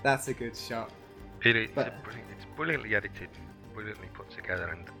 That's a good shot. It's brilliantly edited, brilliantly put together,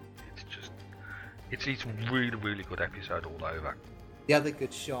 and it's a really, really good episode all over. The other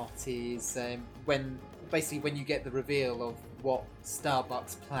good shot is when you get the reveal of what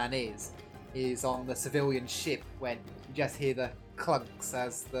Starbuck's plan is on the civilian ship, when you just hear the clunks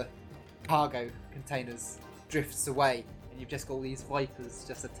as the cargo containers drifts away, and you've just got all these vipers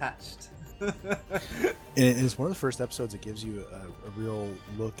just attached. And it's one of the first episodes that gives you a real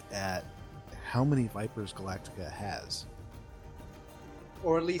look at how many Vipers Galactica has.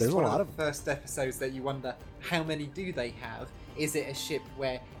 Or at least There's a one lot of the first episodes that you wonder, how many do they have? Is it a ship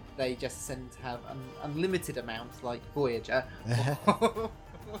where they just tend to have an unlimited amount, like Voyager?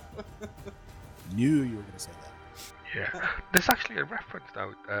 Knew you were going to say that. Yeah. There's actually a reference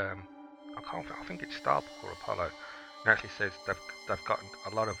though. I think it's Starbuck or Apollo. It actually says they've got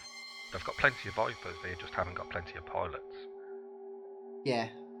plenty of Vipers. They just haven't got plenty of pilots. Yeah,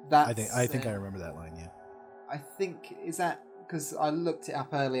 I think I remember that line. Yeah. I think is that because I looked it up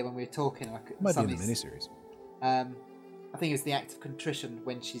earlier when we were talking. Like It might be in the miniseries. I think it's the act of contrition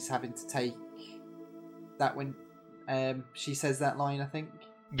when she's having to take that when she says that line. I think.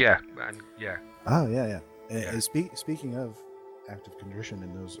 Yeah, and yeah. Oh yeah. And speaking of active contrition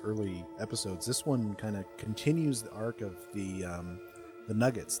in those early episodes, this one kind of continues the arc of the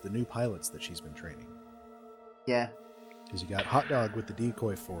Nuggets, the new pilots that she's been training. Yeah. Because you got Hot Dog with the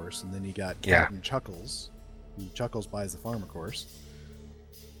decoy force, and then you got Captain Chuckles, who Chuckles buys the farmer course.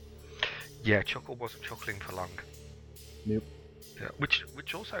 Yeah, Chuckle wasn't chuckling for long. Nope. Yeah,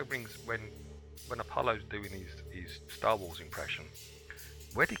 which also brings when Apollo's doing his Star Wars impression,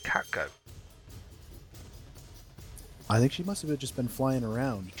 where did Kat go? I think she must have just been flying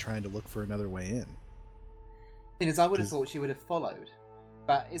around trying to look for another way in. Thing is, I would have thought she would have followed,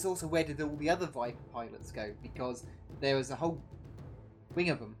 but it's also where did all the other Viper pilots go? Because there was a whole wing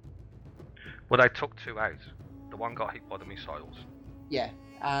of them. Well, they took two out. The one got hit by the missiles. Yeah,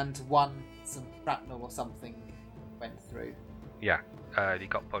 and some shrapnel or something went through. Yeah, he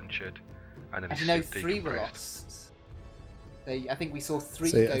got punctured, and then As his you know, suit 3 were decompressed. lost. I think we saw 3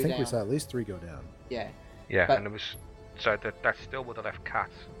 So go I think down. we saw at least 3 go down. Yeah. Yeah, But- and it was so that still would have left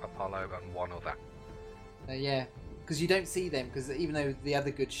Kat, Apollo, and one other. Yeah, because you don't see them, because even though the other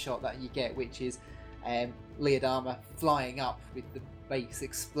good shot that you get, which is Leodama flying up with the base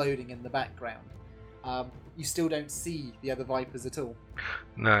exploding in the background, you still don't see the other Vipers at all.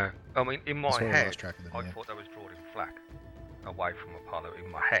 No, I mean in my That's why I head, lost track of them, I yeah. thought that was drawing flak away from Apollo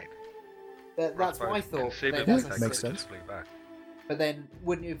in my head. That's what I thought. But Conceivably, then, Yeah, they as I makes could said- just flew back. but then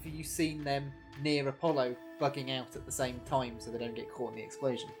wouldn't have you seen them near Apollo bugging out at the same time so they don't get caught in the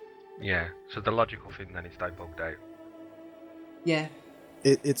explosion? Yeah, so the logical thing then is they bugged out. Yeah.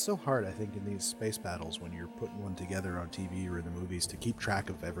 It's so hard, I think, in these space battles when you're putting one together on TV or in the movies to keep track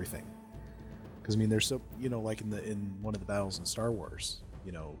of everything. Because I mean, there's so like in one of the battles in Star Wars,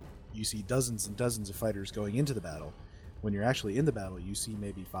 you see dozens and dozens of fighters going into the battle. When you're actually in the battle, you see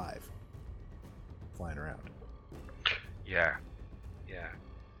maybe 5 flying around. Yeah.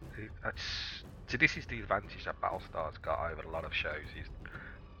 This is the advantage that Battlestar's got over a lot of shows is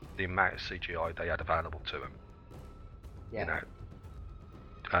the amount of CGI they had available to them. Yeah.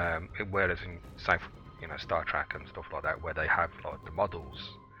 Whereas in say Star Trek and stuff like that, where they have like the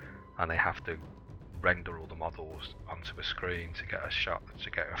models and they have to render all the models onto a screen to get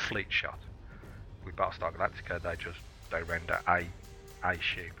a fleet shot. With Battlestar Galactica, they render a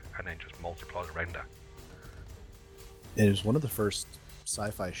ship and then just multiply the render. It was one of the first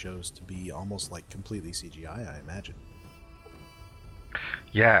sci-fi shows to be almost like completely CGI, I imagine.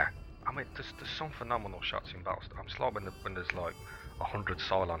 Yeah, I mean, there's some phenomenal shots in Battlestar. I'm slow when there's like 100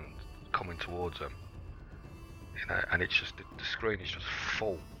 Cylons coming towards them, and it's just the screen is just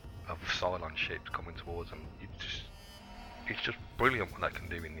full of Cylon ships coming towards them. It's just brilliant what they can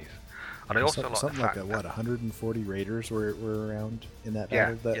do in these. And I also like the something fact like that 140 Raiders were around in that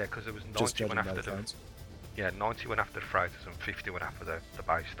yeah, battle. because there was Just 90 judging went by after the them. counts. Yeah, 90 went after the freighters and 50 went after the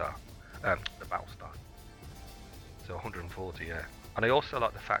base star, the Battlestar. So 140, yeah. And I also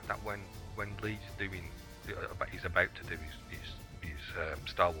like the fact that when Lee's he's about to do his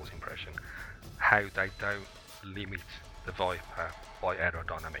Star Wars impression, how they don't limit the Viper by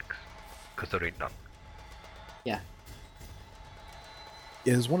aerodynamics, because there ain't none. Yeah.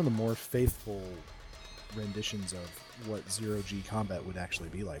 It is one of the more faithful renditions of what zero-G combat would actually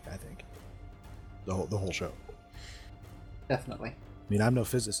be like, I think. The whole show. Definitely. I mean, I'm no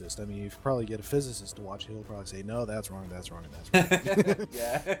physicist. I mean, if you probably get a physicist to watch it, he'll probably say, no, that's wrong, and that's wrong.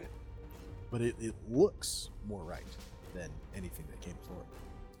 Yeah. But it looks more right than anything that came before.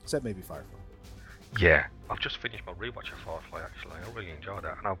 Except maybe Firefly. Yeah, I've just finished my rewatch of Firefly actually. I really enjoyed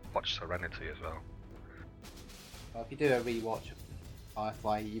that, and I've watched Serenity as well. Well, if you do a rewatch of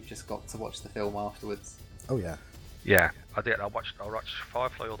Firefly, you've just got to watch the film afterwards. Oh, yeah. Yeah, I did. I watched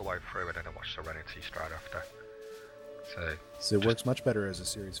Firefly all the way through, and then I watched Serenity straight after. So it works much better as a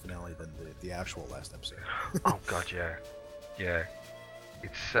series finale than the actual last episode. Oh god, yeah.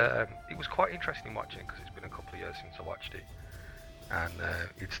 it was quite interesting watching because it's been a couple of years since I watched it, and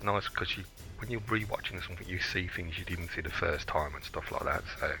it's nice because when you're rewatching something, you see things you didn't see the first time and stuff like that.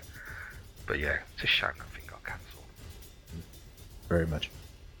 So, but yeah, it's a shame that thing got cancelled. Very much.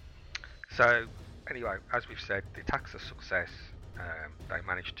 So anyway, as we've said, the attack's a success. They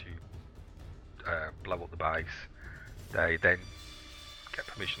managed to blow up the base. They then get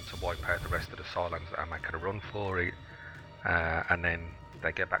permission to wipe out the rest of the Cylons that are making a run for it, and then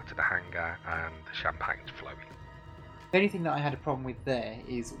they get back to the hangar and the champagne's flowing. The only thing that I had a problem with there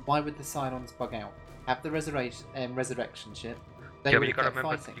is why would the Cylons bug out? Have the resurrection ship. They Yeah, but would you got to get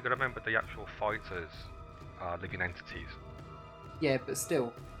remember, fighting. the actual fighters are living entities. Yeah, but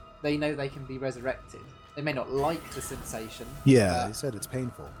still, they know they can be resurrected. They may not like the sensation. Yeah, they said it's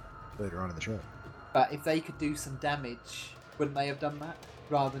painful later on in the show. But if they could do some damage, wouldn't they have done that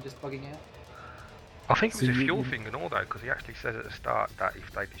rather than just bugging out? I think it was So a you- fuel thing and all though, because he actually says at the start that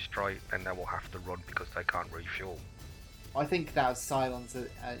if they destroy it, then they will have to run because they can't refuel. I think that was Cylons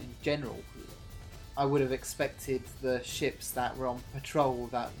in general. I would have expected the ships that were on patrol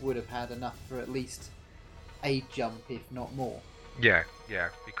that would have had enough for at least a jump, if not more. Yeah,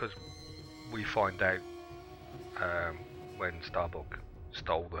 because we find out when Starbuck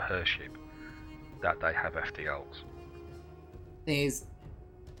stole her ship that they have FTLs. Thing is,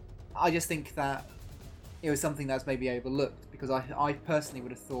 I just think that it was something that's maybe overlooked because I personally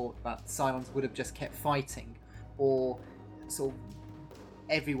would have thought that Cylons would have just kept fighting, or sort of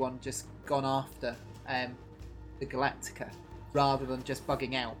everyone just gone after the Galactica rather than just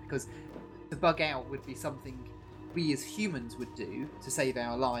bugging out, because the bug out would be something we as humans would do to save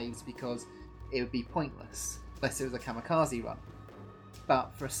our lives because it would be pointless unless it was a kamikaze run.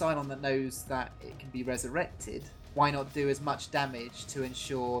 But for a Cylon that knows that it can be resurrected, why not do as much damage to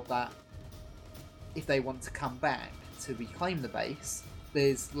ensure that if they want to come back to reclaim the base,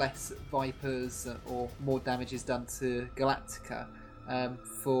 there's less Vipers or more damage is done to Galactica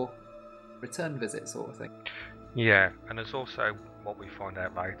for return visit sort of thing. Yeah, and there's also what we find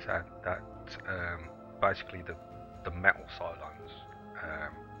out later that basically the metal Cylons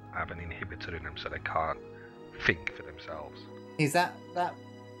have an inhibitor in them, so they can't think for themselves. Is that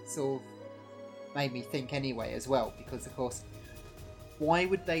sort of made me think anyway as well, because of course, why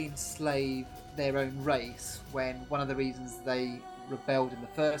would they enslave their own race when one of the reasons they rebelled in the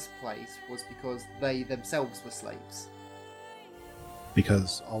first place was because they themselves were slaves?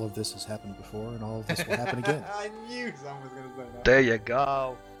 Because all of this has happened before and all of this will happen again. I knew someone was going to say that. There you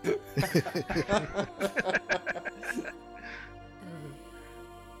go.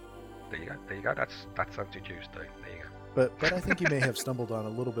 There you go. That's anti-Jews thing. There you go. But I think you may have stumbled on a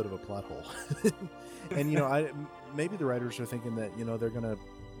little bit of a plot hole. And maybe the writers are thinking that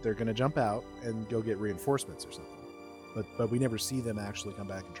they're gonna jump out and go get reinforcements or something. But we never see them actually come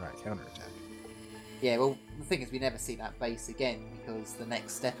back and try and counterattack. Yeah, well, the thing is, we never see that base again because the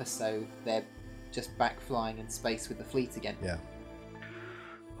next episode they're just back flying in space with the fleet again. Yeah.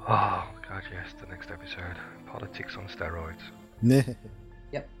 Oh god, yes. The next episode, politics on steroids.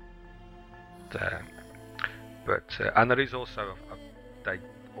 Yep. But and there is also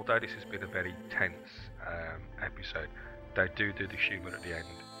although this has been a very tense episode, they do the humour at the end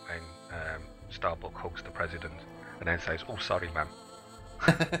when Starbuck hugs the president and then says, "Oh, sorry, ma'am."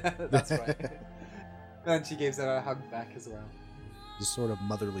 That's right. And she gives her a hug back as well. This sort of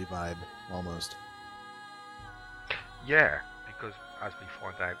motherly vibe, almost. Yeah, because as we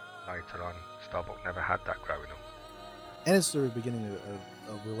find out later on, Starbuck never had that growing up. And it's sort of beginning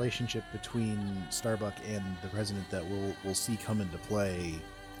a relationship between Starbuck and the president that we'll see come into play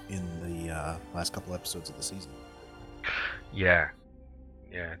in the last couple episodes of the season. Yeah.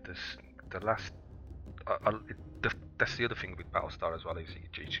 There's the last. That's the other thing with Battlestar as well, is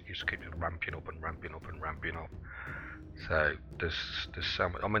it just keeps ramping up and ramping up and ramping up. So there's so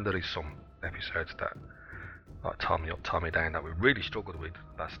much. I mean, there is some episodes that like Tie Me Up, Tie Me Down that we really struggled with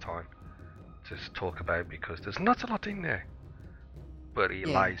last time to talk about because there's not a lot in there, but it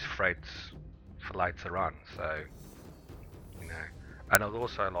lays threads for later on. So and I'd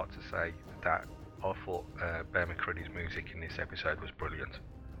also like to say that I thought Bear McCready's music in this episode was brilliant.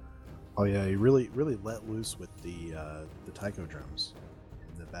 Oh yeah, he really let loose with the taiko drums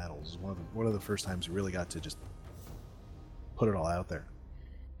in the battles. One of the first times he really got to just put it all out there.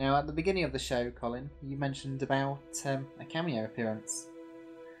 Now, at the beginning of the show, Colin, you mentioned about a cameo appearance.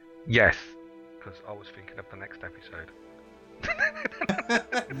 Yes, because I was thinking of the next episode.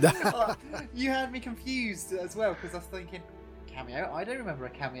 You had me confused as well, because I was thinking, cameo? I don't remember a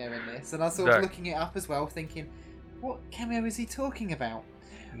cameo in this. And I was sort of looking it up as well, thinking, what cameo is he talking about?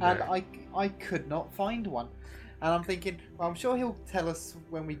 No. And I could not find one. And I'm thinking, well, I'm sure he'll tell us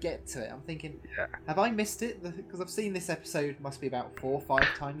when we get to it. I'm thinking, Yeah. have I missed it? Because I've seen this episode must be about 4 or 5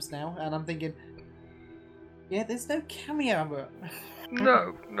 times now, and I'm thinking, yeah, there's no cameo.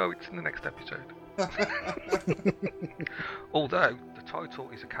 No, it's in the next episode. Although the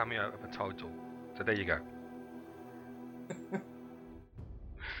title is a cameo of a title, so there you go.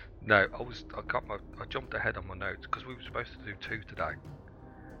 No, I jumped ahead on my notes because we were supposed to do 2 today.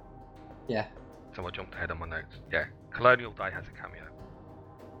 Yeah. So I jumped ahead on my notes. Yeah, Colonial Day has a cameo.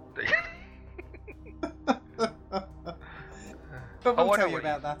 But we'll I tell know you what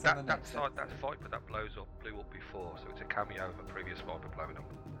about that on the next that episode. Viper that blew up before, so it's a cameo of a previous Viper blowing up.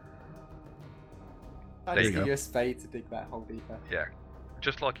 I There just you give go. you a spade to dig that hole deeper. Yeah,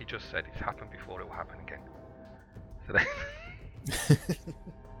 just like he just said, it's happened before, it will happen again. So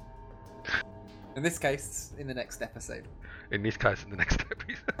In this case, in the next episode. in this case, in the next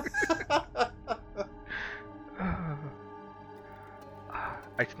episode.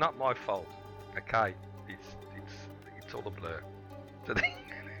 It's not my fault, okay? It's all a blur. So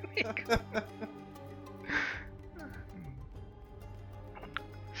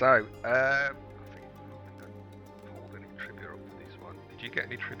so, I think I pulled any trivia up for this one. Did you get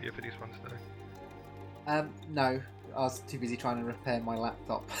any trivia for this one today? No, I was too busy trying to repair my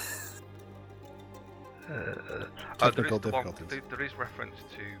laptop. Technical difficulties. There is reference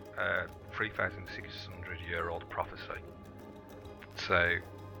to 3,600-year-old prophecy. So,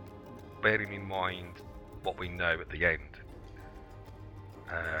 bearing in mind what we know at the end,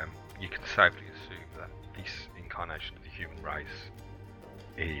 you can safely assume that this incarnation of the human race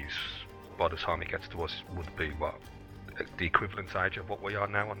is, by the time it gets to us, would be what? The equivalent age of what we are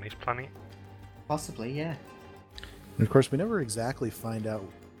now on this planet? Possibly, yeah. And of course, we never exactly find out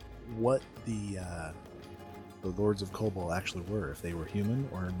what the Lords of Kobol actually were, if they were human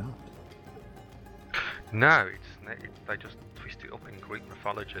or not. No, they just twist it up in Greek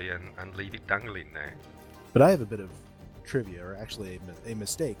mythology and leave it dangling there. But I have a bit of trivia, or actually a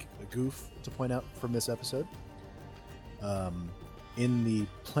mistake, a goof to point out from this episode. In the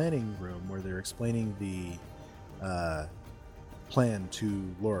planning room where they're explaining the plan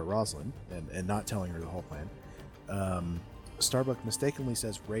to Laura Roslin and not telling her the whole plan, Starbuck mistakenly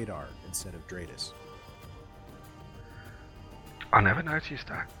says radar instead of Dratus. I never noticed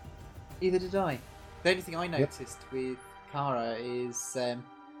that. Either did I. The only thing I noticed with Kara is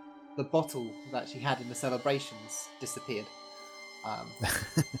the bottle that she had in the celebrations disappeared.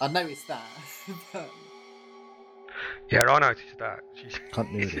 I noticed that. But Yeah, I noticed that.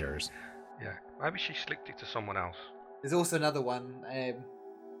 Continuity errors. Yeah, maybe she slicked it to someone else. there's also another one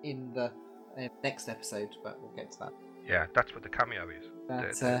in the next episode, but we'll get to that. Yeah, that's what the cameo is.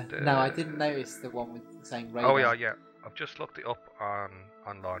 But, no, I didn't notice the one with saying radar. Oh yeah. I've just looked it up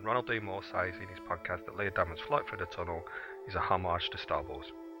online. Ronald D. Moore says in his podcast that Leah Damon's flight through the tunnel is a homage to Star Wars.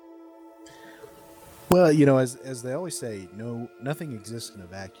 Well, as they always say, nothing exists in a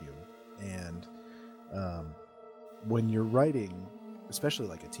vacuum, and when you're writing, especially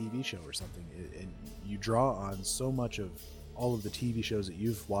like a TV show or something, and you draw on so much of all of the TV shows that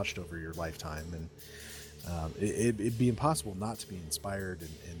you've watched over your lifetime, and it'd be impossible not to be inspired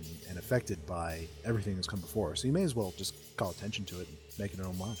and affected by everything that's come before. So you may as well just call attention to it and make it an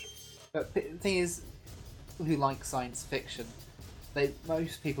homage. But the thing is, people who like science fiction,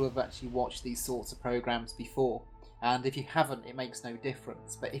 most people have actually watched these sorts of programs before, and if you haven't, it makes no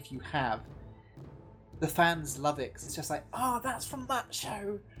difference. But if you have, the fans love it, 'cause it's just like, oh, that's from that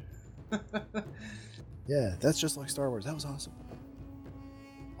show. Yeah, that's just like Star Wars. That was awesome.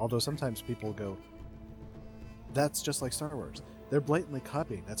 Although sometimes people go, that's just like Star Wars. They're blatantly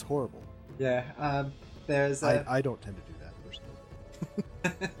copying. That's horrible. Yeah, there's I don't tend to do that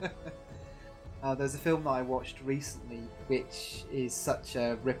personally. There's a film that I watched recently, which is such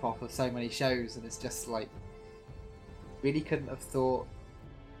a rip-off of so many shows, and it's just like, really couldn't have thought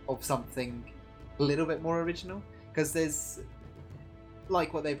of something a little bit more original, because there's,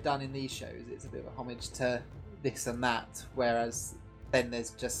 like what they've done in these shows, it's a bit of a homage to this and that, whereas then there's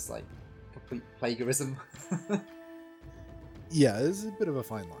just like complete plagiarism. Yeah, it's a bit of a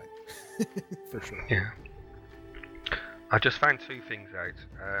fine line, for sure. Yeah. I just found 2 things out.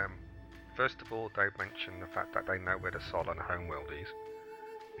 First of all, they mentioned the fact that they know where the Cylon homeworld is,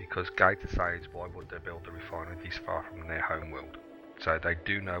 because Gator says, why would they build a refinery this far from their homeworld? So they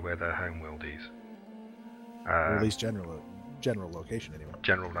do know where their homeworld is. Or at least general location, anyway.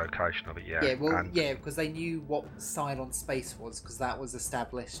 General location of it, yeah. Yeah, well, And- yeah, because they knew what Cylon space was, because that was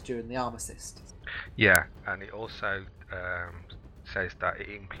established during the Armistice. Yeah, and it also says that it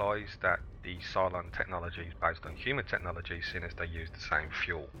implies that the Cylon technology is based on human technology, seeing as they use the same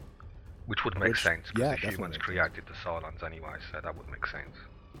fuel. Which would make sense, because yeah, the definitely humans makes created the Cylons anyway, so that would make sense.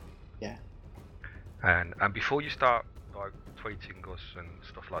 Yeah. And before you start like tweeting us and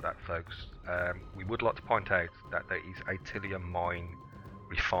stuff like that, folks, we would like to point out that there is a Tillium mine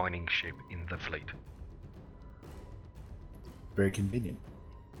refining ship in the fleet. Very convenient.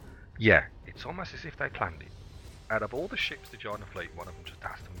 Yeah, it's almost as if they planned it. Out of all the ships to join the fleet, one of them just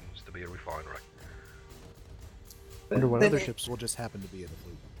asked them to be a refinery. I wonder what Then other it- ships will just happen to be in the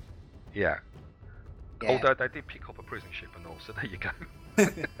fleet. Yeah. Yeah. Although they did pick up a prison ship and all, so there you go.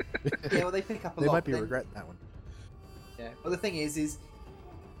 Yeah, well, they pick up a They lot. might be then- regretting that one. Yeah. Well, the thing is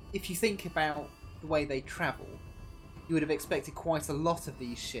if you think about the way they travel, you would have expected quite a lot of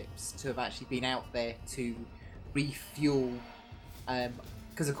these ships to have actually been out there to refuel.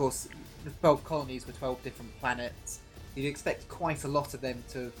 Because, of course, the 12 colonies were 12 different planets. You'd expect quite a lot of them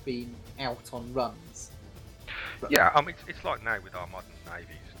to have been out on runs. Yeah, I mean, it's like now with our modern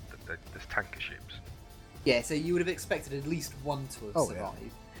navies, there's tanker ships. Yeah, so you would have expected at least one to have Oh, yeah.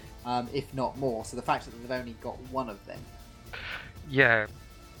 survived, if not more. So the fact that they've only got one of them. Yeah,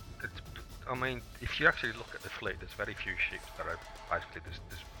 I mean, if you actually look at the fleet, there's very few ships that are basically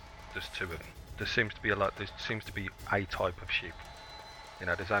there's two of them. There seems to be a type of ship. You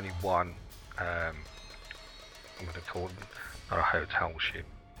know, there's only one. I'm going to call it not a hotel ship,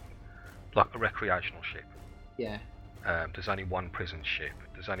 like a recreational ship. Yeah. There's only one prison ship.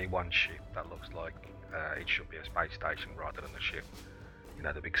 There's only one ship that looks like it should be a space station rather than a ship. You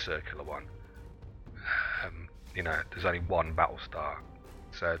know, the big circular one. You know, there's only one Battlestar.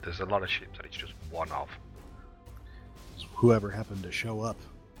 So there's a lot of ships that it's just one of. Whoever happened to show up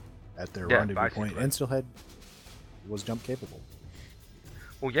at their Yeah, rendezvous point, basically. and still was jump capable.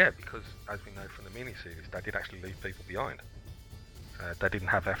 Well, yeah, because as we know from the miniseries, they did actually leave people behind. They didn't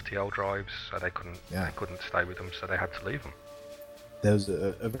have FTL drives, so they couldn't stay with them, so they had to leave them. That was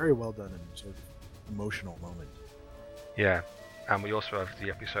a very well done and sort of emotional moment. Yeah, and we also have the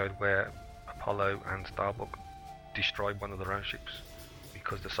episode where Apollo and Starbuck destroy one of their own ships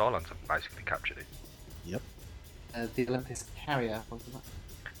because the Cylons have basically captured it. Yep. The Olympus carrier, wasn't it?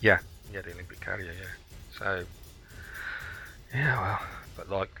 Yeah, the Olympic carrier, yeah. So, yeah, well, but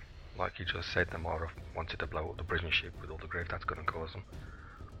like you just said, they might have wanted to blow up the prison ship with all the grief that's going to cause them.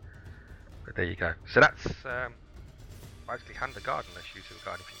 But there you go. So that's basically Hand of God, unless you two have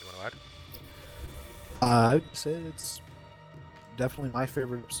got anything you want to add. I'd say it's definitely my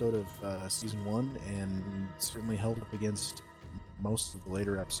favorite episode of season 1, and certainly held up against most of the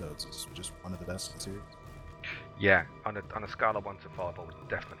later episodes. It's just one of the best in the series. Yeah, on a scale of 1 to 5, I would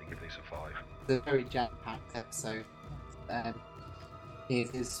definitely give this a 5. It's a very jam-packed episode.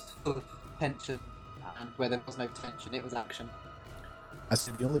 It is full of tension, and where there was no tension, it was action. I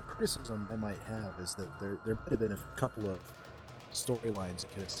said the only criticism I might have is that there might have been a couple of storylines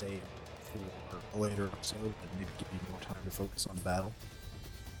that could have saved for a later episode and maybe give you more time to focus on the battle.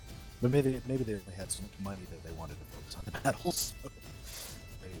 But maybe they only had so much money that they wanted to focus on the battle, so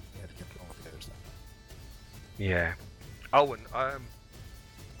they had to get it all together. So. Yeah. Oh, and I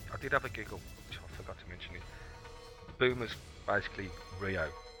did have a giggle, which I forgot to mention it. Boomer's basically Rio.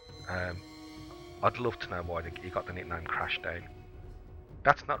 I'd love to know why he got the nickname Crashdown.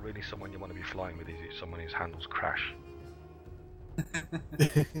 That's not really someone you want to be flying with, is it? Someone whose handles crash.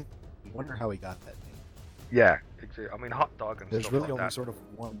 I wonder how he got that name. Yeah, I mean, hot dog and There's stuff really like only that. sort of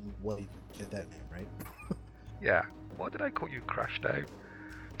one way to get that name, right? Yeah. Why did I call you Crashdown?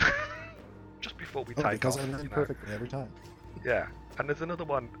 Just before we Oh, take because off, I you learn know. perfectly every time. Yeah. And there's another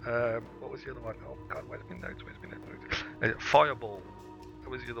one. What was the other one? Oh God, where's my notes? Fireball.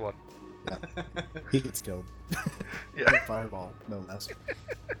 What was the other one? He gets killed. Yeah. Fireball, no less.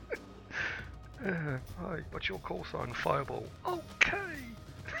 Hi, what's your call sign? Fireball. Okay.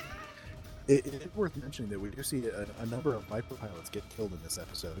 It's worth mentioning that we do see a number of Viper pilots get killed in this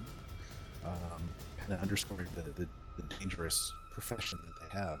episode, kind of underscoring the dangerous profession that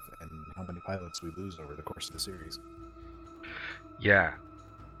they have and how many pilots we lose over the course of the series. Yeah.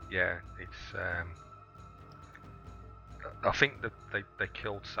 It's. I think that they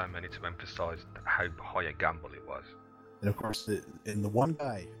killed so many to emphasise how high a gamble it was. And of course, the one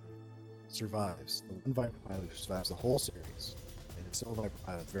guy survives, the one Viper pilot who survives the whole series, and it's still a Viper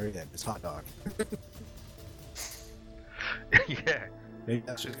pilot at the very end, is Hot Dog. Yeah. Maybe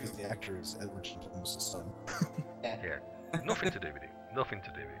that's just because the actor is Edward James' son. Yeah. Nothing to do with it. Nothing to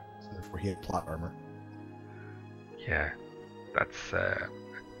do with it. So therefore he had plot armor. Yeah. That's.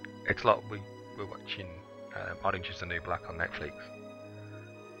 It's like we're watching Orange is the New Black on Netflix.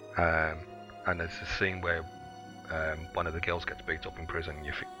 And there's a scene where one of the girls gets beat up in prison.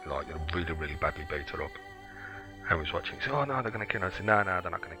 You think, like, really, really badly beat her up. who's watching says, "Oh no, they're going to kill her." I say, "No, they're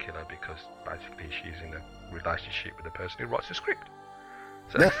not going to kill her because basically she's in a relationship with the person who writes the script."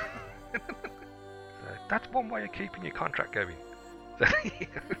 So, Yeah. so that's one way of keeping your contract going.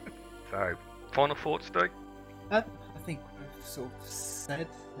 So final thoughts, Steve? I think we've sort of said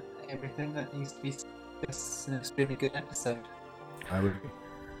everything that needs to be discussed in an extremely good episode. I would agree.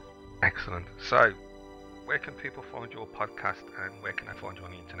 Excellent. So, where can people find your podcast and where can they find you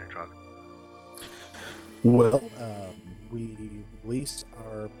on the internet, Rod? Well, we release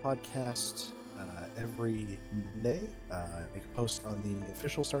our podcast every Monday. Make a post on the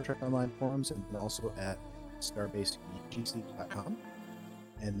official Star Trek Online forums and also at starbasegc.com.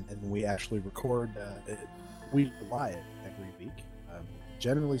 And we actually record we live every week.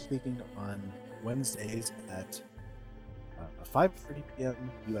 Generally speaking, on Wednesdays at 5:30 p.m.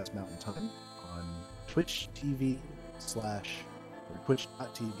 U.S. Mountain Time on Twitch.tv/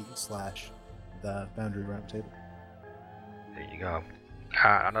 The Foundry Roundtable. There you go.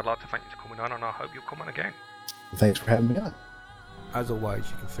 And I'd like to thank you for coming on, and I hope you'll come on again. Thanks for having me on. As always,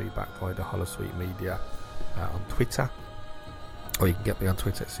 you can feedback via the Holosuite Media on Twitter, or you can get me on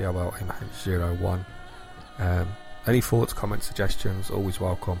Twitter at COLMH01. Any thoughts, comments, suggestions, always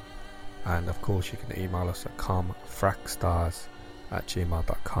welcome. And of course, you can email us at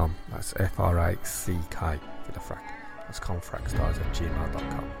comfracstars@gmail.com. That's FRACK for the frack. That's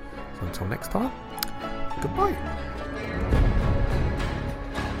comfracstars@gmail.com. So until next time, goodbye.